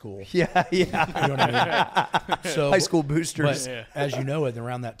the high school. Yeah. You know what I mean? So High school boosters. But as you know,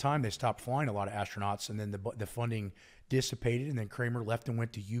 around that time, they stopped flying a lot of astronauts, and then the funding dissipated, and then Kramer left and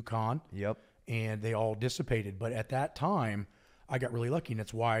went to UConn. Yep. And they all dissipated. But at that time, I got really lucky, and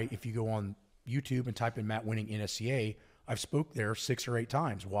that's why if you go on YouTube and type in Matt Wenning NSCA, I've spoke there 6 or 8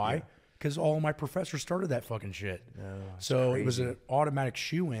 times. Why? Because all of my professors started that fucking shit. So it was an automatic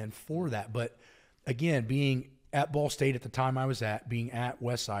shoe-in for that. But again, being at Ball State at the time I was at, being at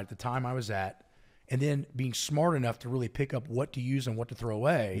Westside at the time I was at, and then being smart enough to really pick up what to use and what to throw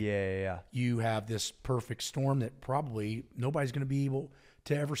away. Yeah. You have this perfect storm that probably nobody's going to be able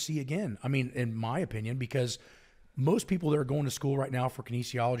to ever see again. I mean, in my opinion, because most people that are going to school right now for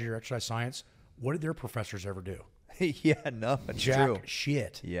kinesiology or exercise science, what did their professors ever do? Yeah, no, it's Jack true.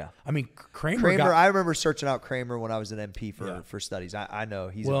 shit. Yeah. I mean, Kramer I remember searching out Kramer when I was an MP for studies. I know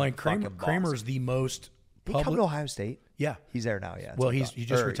he's and fucking boss. Kramer's the most He come to Ohio State. Yeah. He's there now. Yeah. Well, he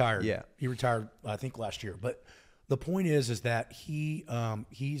just retired. Yeah. He retired, I think, last year. But the point is that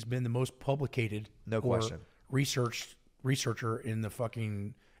he's been the most publicated, No question, researcher in the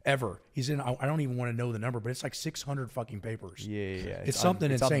fucking ever. He's in. I don't even want to know the number, but it's like 600 fucking papers. Yeah. It's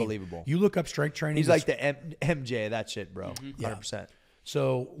something it's insane. Unbelievable. You look up strength training. He's like the MJ of that shit, bro. 100%.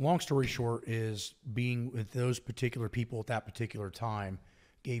 So long story short is being with those particular people at that particular time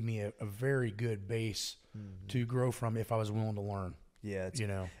gave me a very good base to grow from if I was willing to learn. Yeah.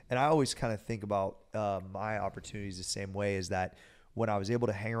 And I always kind of think about my opportunities the same way, is that when I was able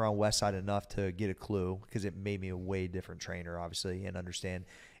to hang around Westside enough to get a clue, because it made me a way different trainer, obviously, and understand,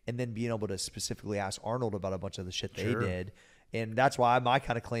 and then being able to specifically ask Arnold about a bunch of the shit they did. And that's why my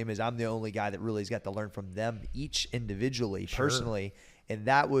kind of claim is I'm the only guy that really has got to learn from them each individually, personally. And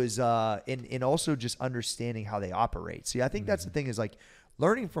that was, and also just understanding how they operate. See, I think that's the thing, is like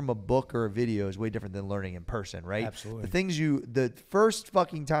learning from a book or a video is way different than learning in person, right? Absolutely. The first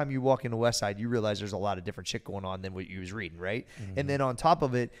fucking time you walk into Westside, you realize there's a lot of different shit going on than what you was reading, right? And then on top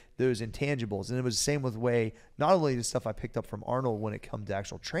of it, those intangibles. And it was the same with not only the stuff I picked up from Arnold when it comes to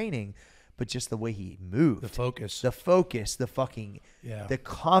actual training, but just the way he moved. The focus, the fucking, the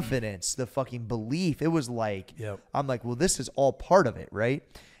confidence, the fucking belief. It was like, I'm like, well, this is all part of it, right?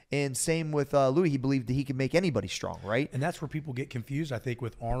 And same with Louis. He believed that he could make anybody strong, right? And that's where people get confused, I think,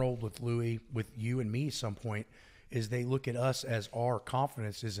 with Arnold, with Louis, with you and me at some point, is they look at us as our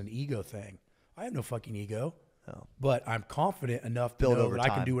confidence is an ego thing. I have no fucking ego. No. But I'm confident enough to know that I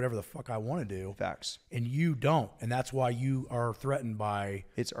can do whatever the fuck I want to do. Facts. And you don't. And that's why you are threatened by...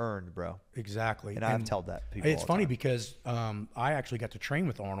 It's earned, bro. Exactly. And I've told that people It's funny because I actually got to train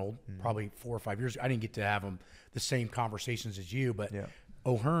with Arnold probably 4 or 5 years ago. I didn't get to have the same conversations as you, but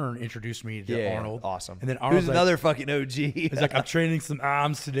O'Hearn introduced me to Arnold. Awesome. And then Arnold's Who's another fucking OG. He's like, I'm training some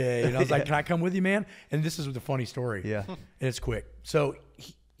arms today. And I was like, can I come with you, man? And this is the funny story. Yeah. And it's quick. So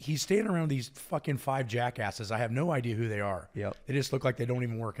he's standing around these fucking 5 jackasses. I have no idea who they are. Yep. They just look like they don't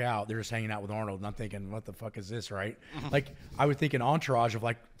even work out. They're just hanging out with Arnold. And I'm thinking, what the fuck is this, right? Like, I would think an entourage of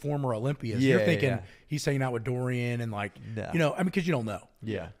like former Olympians. You're thinking he's hanging out with Dorian and like, I mean, because you don't know.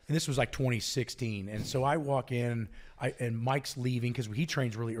 Yeah. And this was like 2016. And so I walk in, and Mike's leaving because he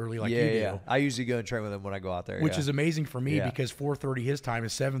trains really early like you do. Yeah. I usually go and train with him when I go out there. Which is amazing for me because 4:30 his time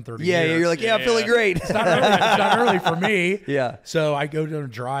is 7:30 Yeah, here. you're like, I'm feeling great. It's not early for me. Yeah. So I go down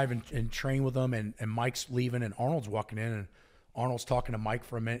and drive and train with him, and Mike's leaving, and Arnold's walking in, and Arnold's talking to Mike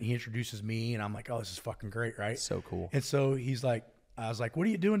for a minute. He introduces me, and I'm like, oh, this is fucking great, right? So cool. And so he's like, I was like, what are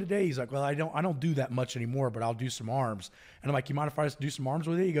you doing today? He's like, well, I don't do that much anymore, but I'll do some arms. And I'm like, you mind if I just do some arms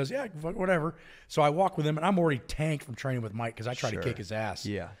with you? He goes, yeah, whatever. So I walk with him, and I'm already tanked from training with Mike because I try to kick his ass.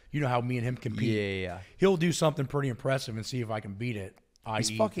 Yeah. You know how me and him compete. Yeah. He'll do something pretty impressive and see if I can beat it.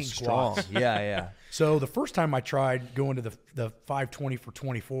 He's fucking strong. Yeah. So the first time I tried going to the 520 for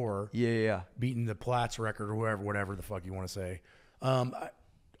 24. Yeah. Beating the Platts record or whatever the fuck you want to say.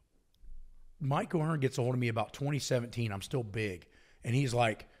 Mike O'Hearn gets a hold of me about 2017. I'm still big. And he's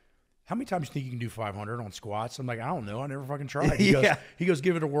like, how many times do you think you can do 500 on squats? I'm like, I don't know. I never fucking tried. He goes,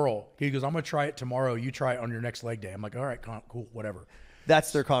 give it a whirl. He goes, I'm going to try it tomorrow. You try it on your next leg day. I'm like, all right, cool, whatever.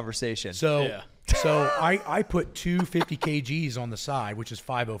 That's their conversation. So I put 250 kgs on the side, which is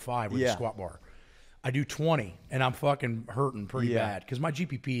 505 with the squat bar. I do 20, and I'm fucking hurting pretty bad because my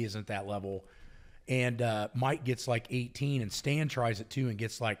GPP isn't that level. And Mike gets like 18, and Stan tries it too and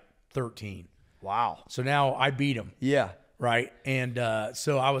gets like 13. Wow. So now I beat him. Yeah. Right. And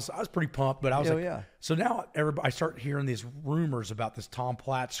so I was pretty pumped, but I was so now I start hearing these rumors about this Tom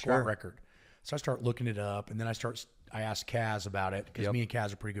Platts squat record. So I start looking it up, and then I asked Kaz about it because me and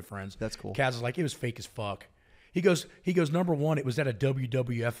Kaz are pretty good friends. That's cool. Kaz is like, it was fake as fuck. He goes, number one, it was at a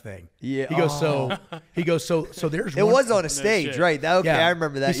WWF thing. Yeah. He goes, so there's it was on a stage, right? I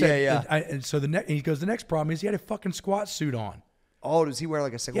remember that. Said, and so he goes, the next problem is he had a fucking squat suit on. Oh, does he wear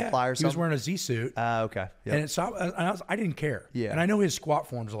like a single ply or something? He was wearing a Z suit. Okay. Yep. And so I didn't care. Yeah. And I know his squat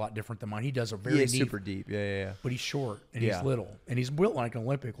form is a lot different than mine. He does a very neat, super deep. Yeah. But he's short and he's little and he's built like an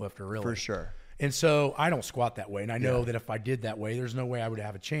Olympic lifter, really. For sure. And so I don't squat that way. And I know that if I did that way, there's no way I would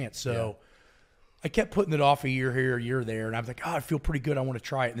have a chance. So I kept putting it off a year here, a year there. And I was like, I feel pretty good. I want to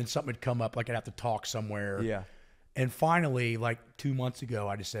try it. And then something would come up, like I'd have to talk somewhere. Yeah. And finally, like 2 months ago,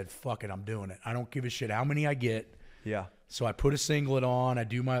 I just said, fuck it, I'm doing it. I don't give a shit how many I get. Yeah. So I put a singlet on, I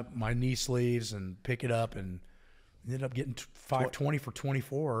do my knee sleeves and pick it up and ended up getting 520 for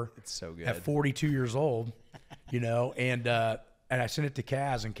 24. It's so good. At 42 years old, and I sent it to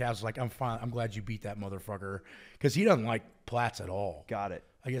Kaz, and Kaz was like, I'm fine. I'm glad you beat that motherfucker. Because he doesn't like Platts at all. Got it.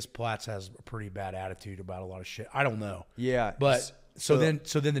 I guess Platts has a pretty bad attitude about a lot of shit. I don't know. Yeah. But so then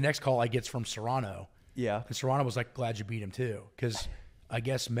the next call I get's from Serrano. Yeah. And Serrano was like, glad you beat him too. Because I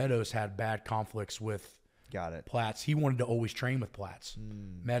guess Meadows had bad conflicts with Platts. He wanted to always train with Platts.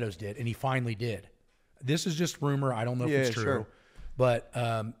 Meadows did, and he finally did. This is just rumor. I don't know if it's true. Sure. But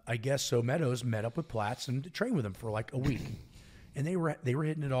I guess so Meadows met up with Platts and trained with him for like a week. And they were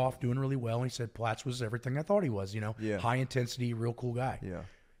hitting it off, doing really well. And he said Platts was everything I thought he was, high intensity, real cool guy. Yeah.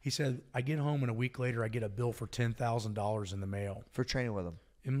 He said, I get home and a week later I get a bill for $10,000 in the mail. For training with him.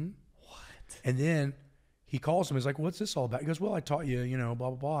 Mm-hmm. What? And then he calls him. He's like, what's this all about? He goes, well, I taught you, blah, blah,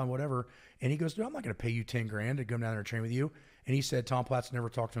 blah, and whatever. And he goes, dude, I'm not going to pay you $10,000 to come down there and train with you. And he said Tom Platts never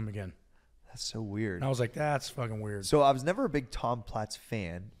talked to him again. That's so weird. And I was like, that's fucking weird. So I was never a big Tom Platts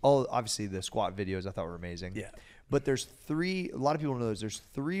fan. Obviously the squat videos I thought were amazing. Yeah. But there's a lot of people know there's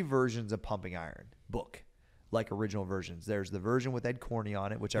 3 versions of Pumping Iron book, like original versions. There's the version with Ed Corney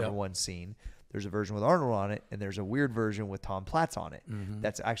on it, which everyone's seen. There's a version with Arnold on it, and there's a weird version with Tom Platts on it.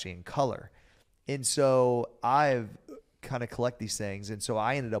 That's actually in color. And so I've kind of collect these things. And so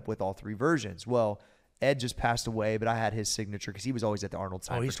I ended up with all 3 versions. Well, Ed just passed away, but I had his signature because he was always at the Arnold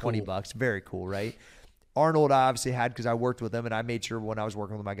side for $20. Very cool, right? Arnold I obviously had because I worked with him, and I made sure when I was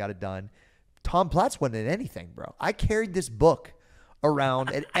working with him, I got it done. Tom Platts wasn't in anything, bro. I carried this book around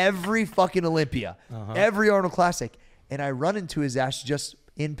at every fucking Olympia, every Arnold Classic, and I run into his ass just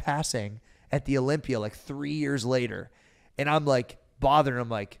in passing at the Olympia like 3 years later. And I'm like bothering him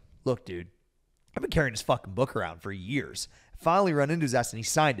like, look, dude, I've been carrying this fucking book around for years. Finally run into his ass and he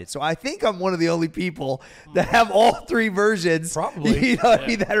signed it. So I think I'm one of the only people that have all 3 versions. Probably. You know what I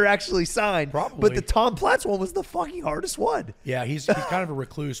mean, that are actually signed. Probably. But the Tom Platts one was the fucking hardest one. Yeah, he's kind of a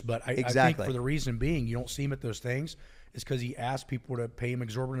recluse, but I think for the reason being you don't see him at those things is because he asks people to pay him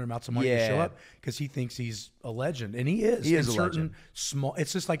exorbitant amounts of money to show up because he thinks he's a legend. And he is. He is a legend.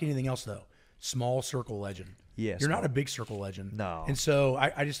 It's just like anything else, though. Small circle legend. Yes. You're not a big circle legend. No. And so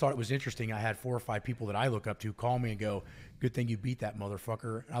I just thought it was interesting. I had 4 or 5 people that I look up to call me and go, good thing you beat that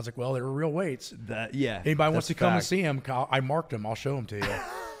motherfucker. And I was like, well, they were real weights. Anybody wants to come and see him, I marked them. I'll show them to you.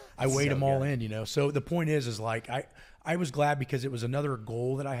 I weighed them all in, So the point is like I was glad because it was another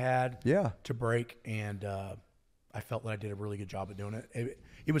goal that I had to break. And I felt that I did a really good job at doing it.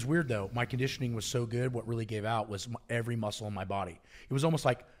 It was weird though. My conditioning was so good. What really gave out was every muscle in my body. It was almost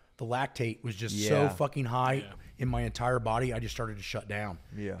like the lactate was just so fucking high in my entire body. I just started to shut down.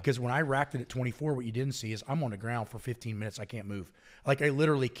 Yeah. Because when I racked it at 24, what you didn't see is I'm on the ground for 15 minutes. I can't move. Like I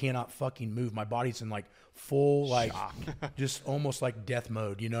literally cannot fucking move. My body's in like full, like just almost like death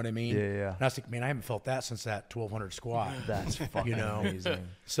mode. You know what I mean? Yeah. And I was like, man, I haven't felt that since that 1200 squat. That's fucking amazing.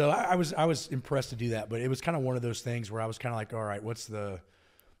 So I was impressed to do that, but it was kind of one of those things where I was kind of like, all right, what's the,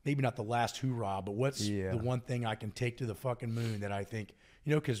 maybe not the last hoorah, but what's the one thing I can take to the fucking moon that I think,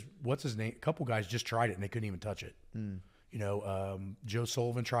 you know, because what's his name? A couple guys just tried it and they couldn't even touch it. You know, Joe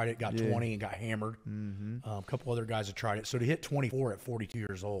Sullivan tried it, got 20 and got hammered. A couple other guys have tried it. So to hit 24 at 42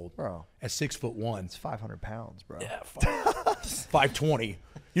 years old, bro, at 6'1", it's 500 pounds, bro. Yeah, 520.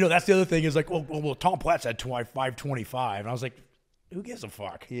 You know, that's the other thing is like, well, Tom Platz had 525, and I was like, who gives a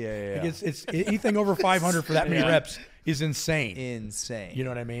fuck? Yeah. Like it's anything over 500 for that many reps is insane. Insane. You know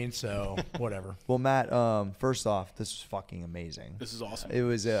what I mean? So whatever. Well, Matt, first off, this was fucking amazing. This is awesome. It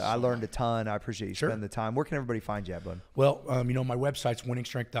was. I learned a ton. I appreciate you spending the time. Where can everybody find you at, bud? Well, you know, my website's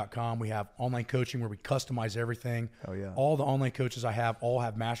winningstrength.com. We have online coaching where we customize everything. Oh yeah. All the online coaches I have all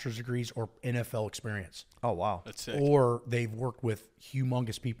have master's degrees or NFL experience. Oh wow. That's sick. Or they've worked with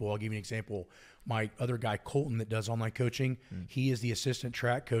humongous people. I'll give you an example. My other guy, Colton, that does online coaching, he is the assistant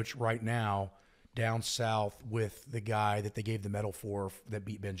track coach right now down south with the guy that they gave the medal for that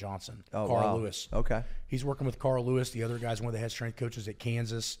beat Ben Johnson, Carl Lewis. Okay. He's working with Carl Lewis. The other guy's one of the head strength coaches at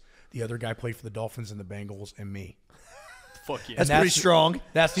Kansas. The other guy played for the Dolphins and the Bengals, and me. Fuck yeah. That's pretty strong.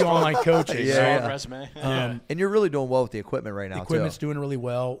 That's the online coaching. Solid resume. And you're really doing well with the equipment right now, the equipment's doing really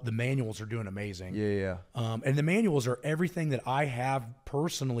well. The manuals are doing amazing. Yeah. And the manuals are everything that I have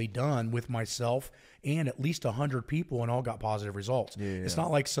personally done with myself and at least 100 people and all got positive results. It's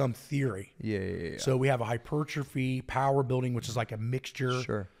not like some theory. Yeah. So we have a hypertrophy, power building, which is like a mixture,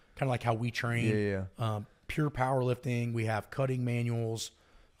 kind of like how we train. Pure powerlifting. We have cutting manuals.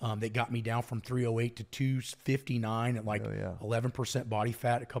 That got me down from 308 to 259 at like 11% body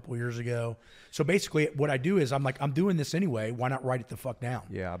fat a couple years ago. So basically what I do is I'm like, I'm doing this anyway. Why not write it the fuck down?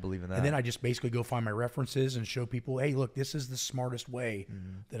 Yeah, I believe in that. And then I just basically go find my references and show people, hey, look, this is the smartest way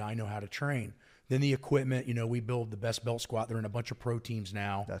that I know how to train. Then the equipment, you know, we build the best belt squat. They're in a bunch of pro teams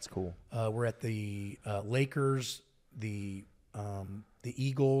now. That's cool. We're at the Lakers, the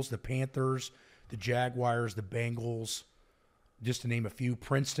Eagles, the Panthers, the Jaguars, the Bengals, just to name a few.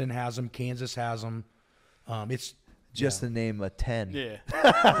 Princeton has them. Kansas has them. It's just to name a 10. Yeah.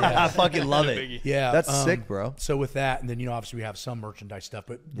 I fucking love it. Yeah. That's sick, bro. So with that, and then, you know, obviously we have some merchandise stuff,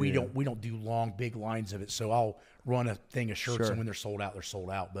 but we don't do long, big lines of it. So I'll run a thing of shirts, and when they're sold out, they're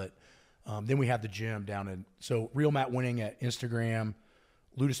sold out. But then we have the gym down in, so Real Matt Wenning at Instagram.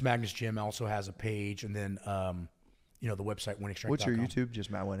 Ludus Magnus Gym also has a page, and then you know, the website winningstrength.com. What's your YouTube? Just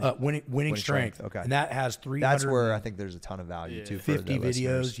Matt Wenning. Winning Strength. Okay. And that has 300. That's where I think there's a ton of value too. For 50 the videos.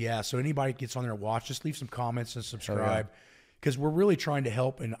 listeners. Yeah. So anybody gets on there and watch, just leave some comments and subscribe, because we're really trying to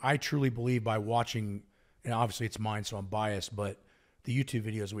help. And I truly believe by watching, and obviously it's mine, so I'm biased, but the YouTube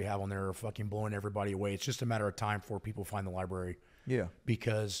videos we have on there are fucking blowing everybody away. It's just a matter of time before people find the library. Yeah.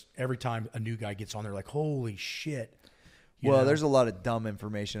 Because every time a new guy gets on there, like, holy shit. Well, there's a lot of dumb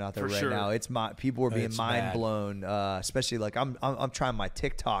information out there right now. It's people are being mind bad. blown, especially like I'm trying my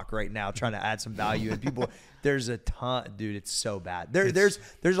TikTok right now, trying to add some value, and people, there's a ton, dude. It's so bad. There's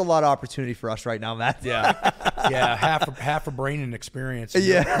a lot of opportunity for us right now, Matt. Yeah, half a brain and experience. And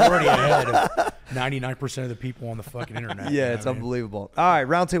you're already ahead of 99% of the people on the fucking internet. Yeah, it's unbelievable. All right,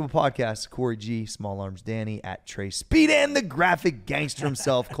 Roundtable Podcast. Cory G, Small Arms Danny, at Trey Speed, and the graphic gangster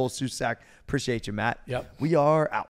himself, Cole Susak. Appreciate you, Matt. Yep. We are out.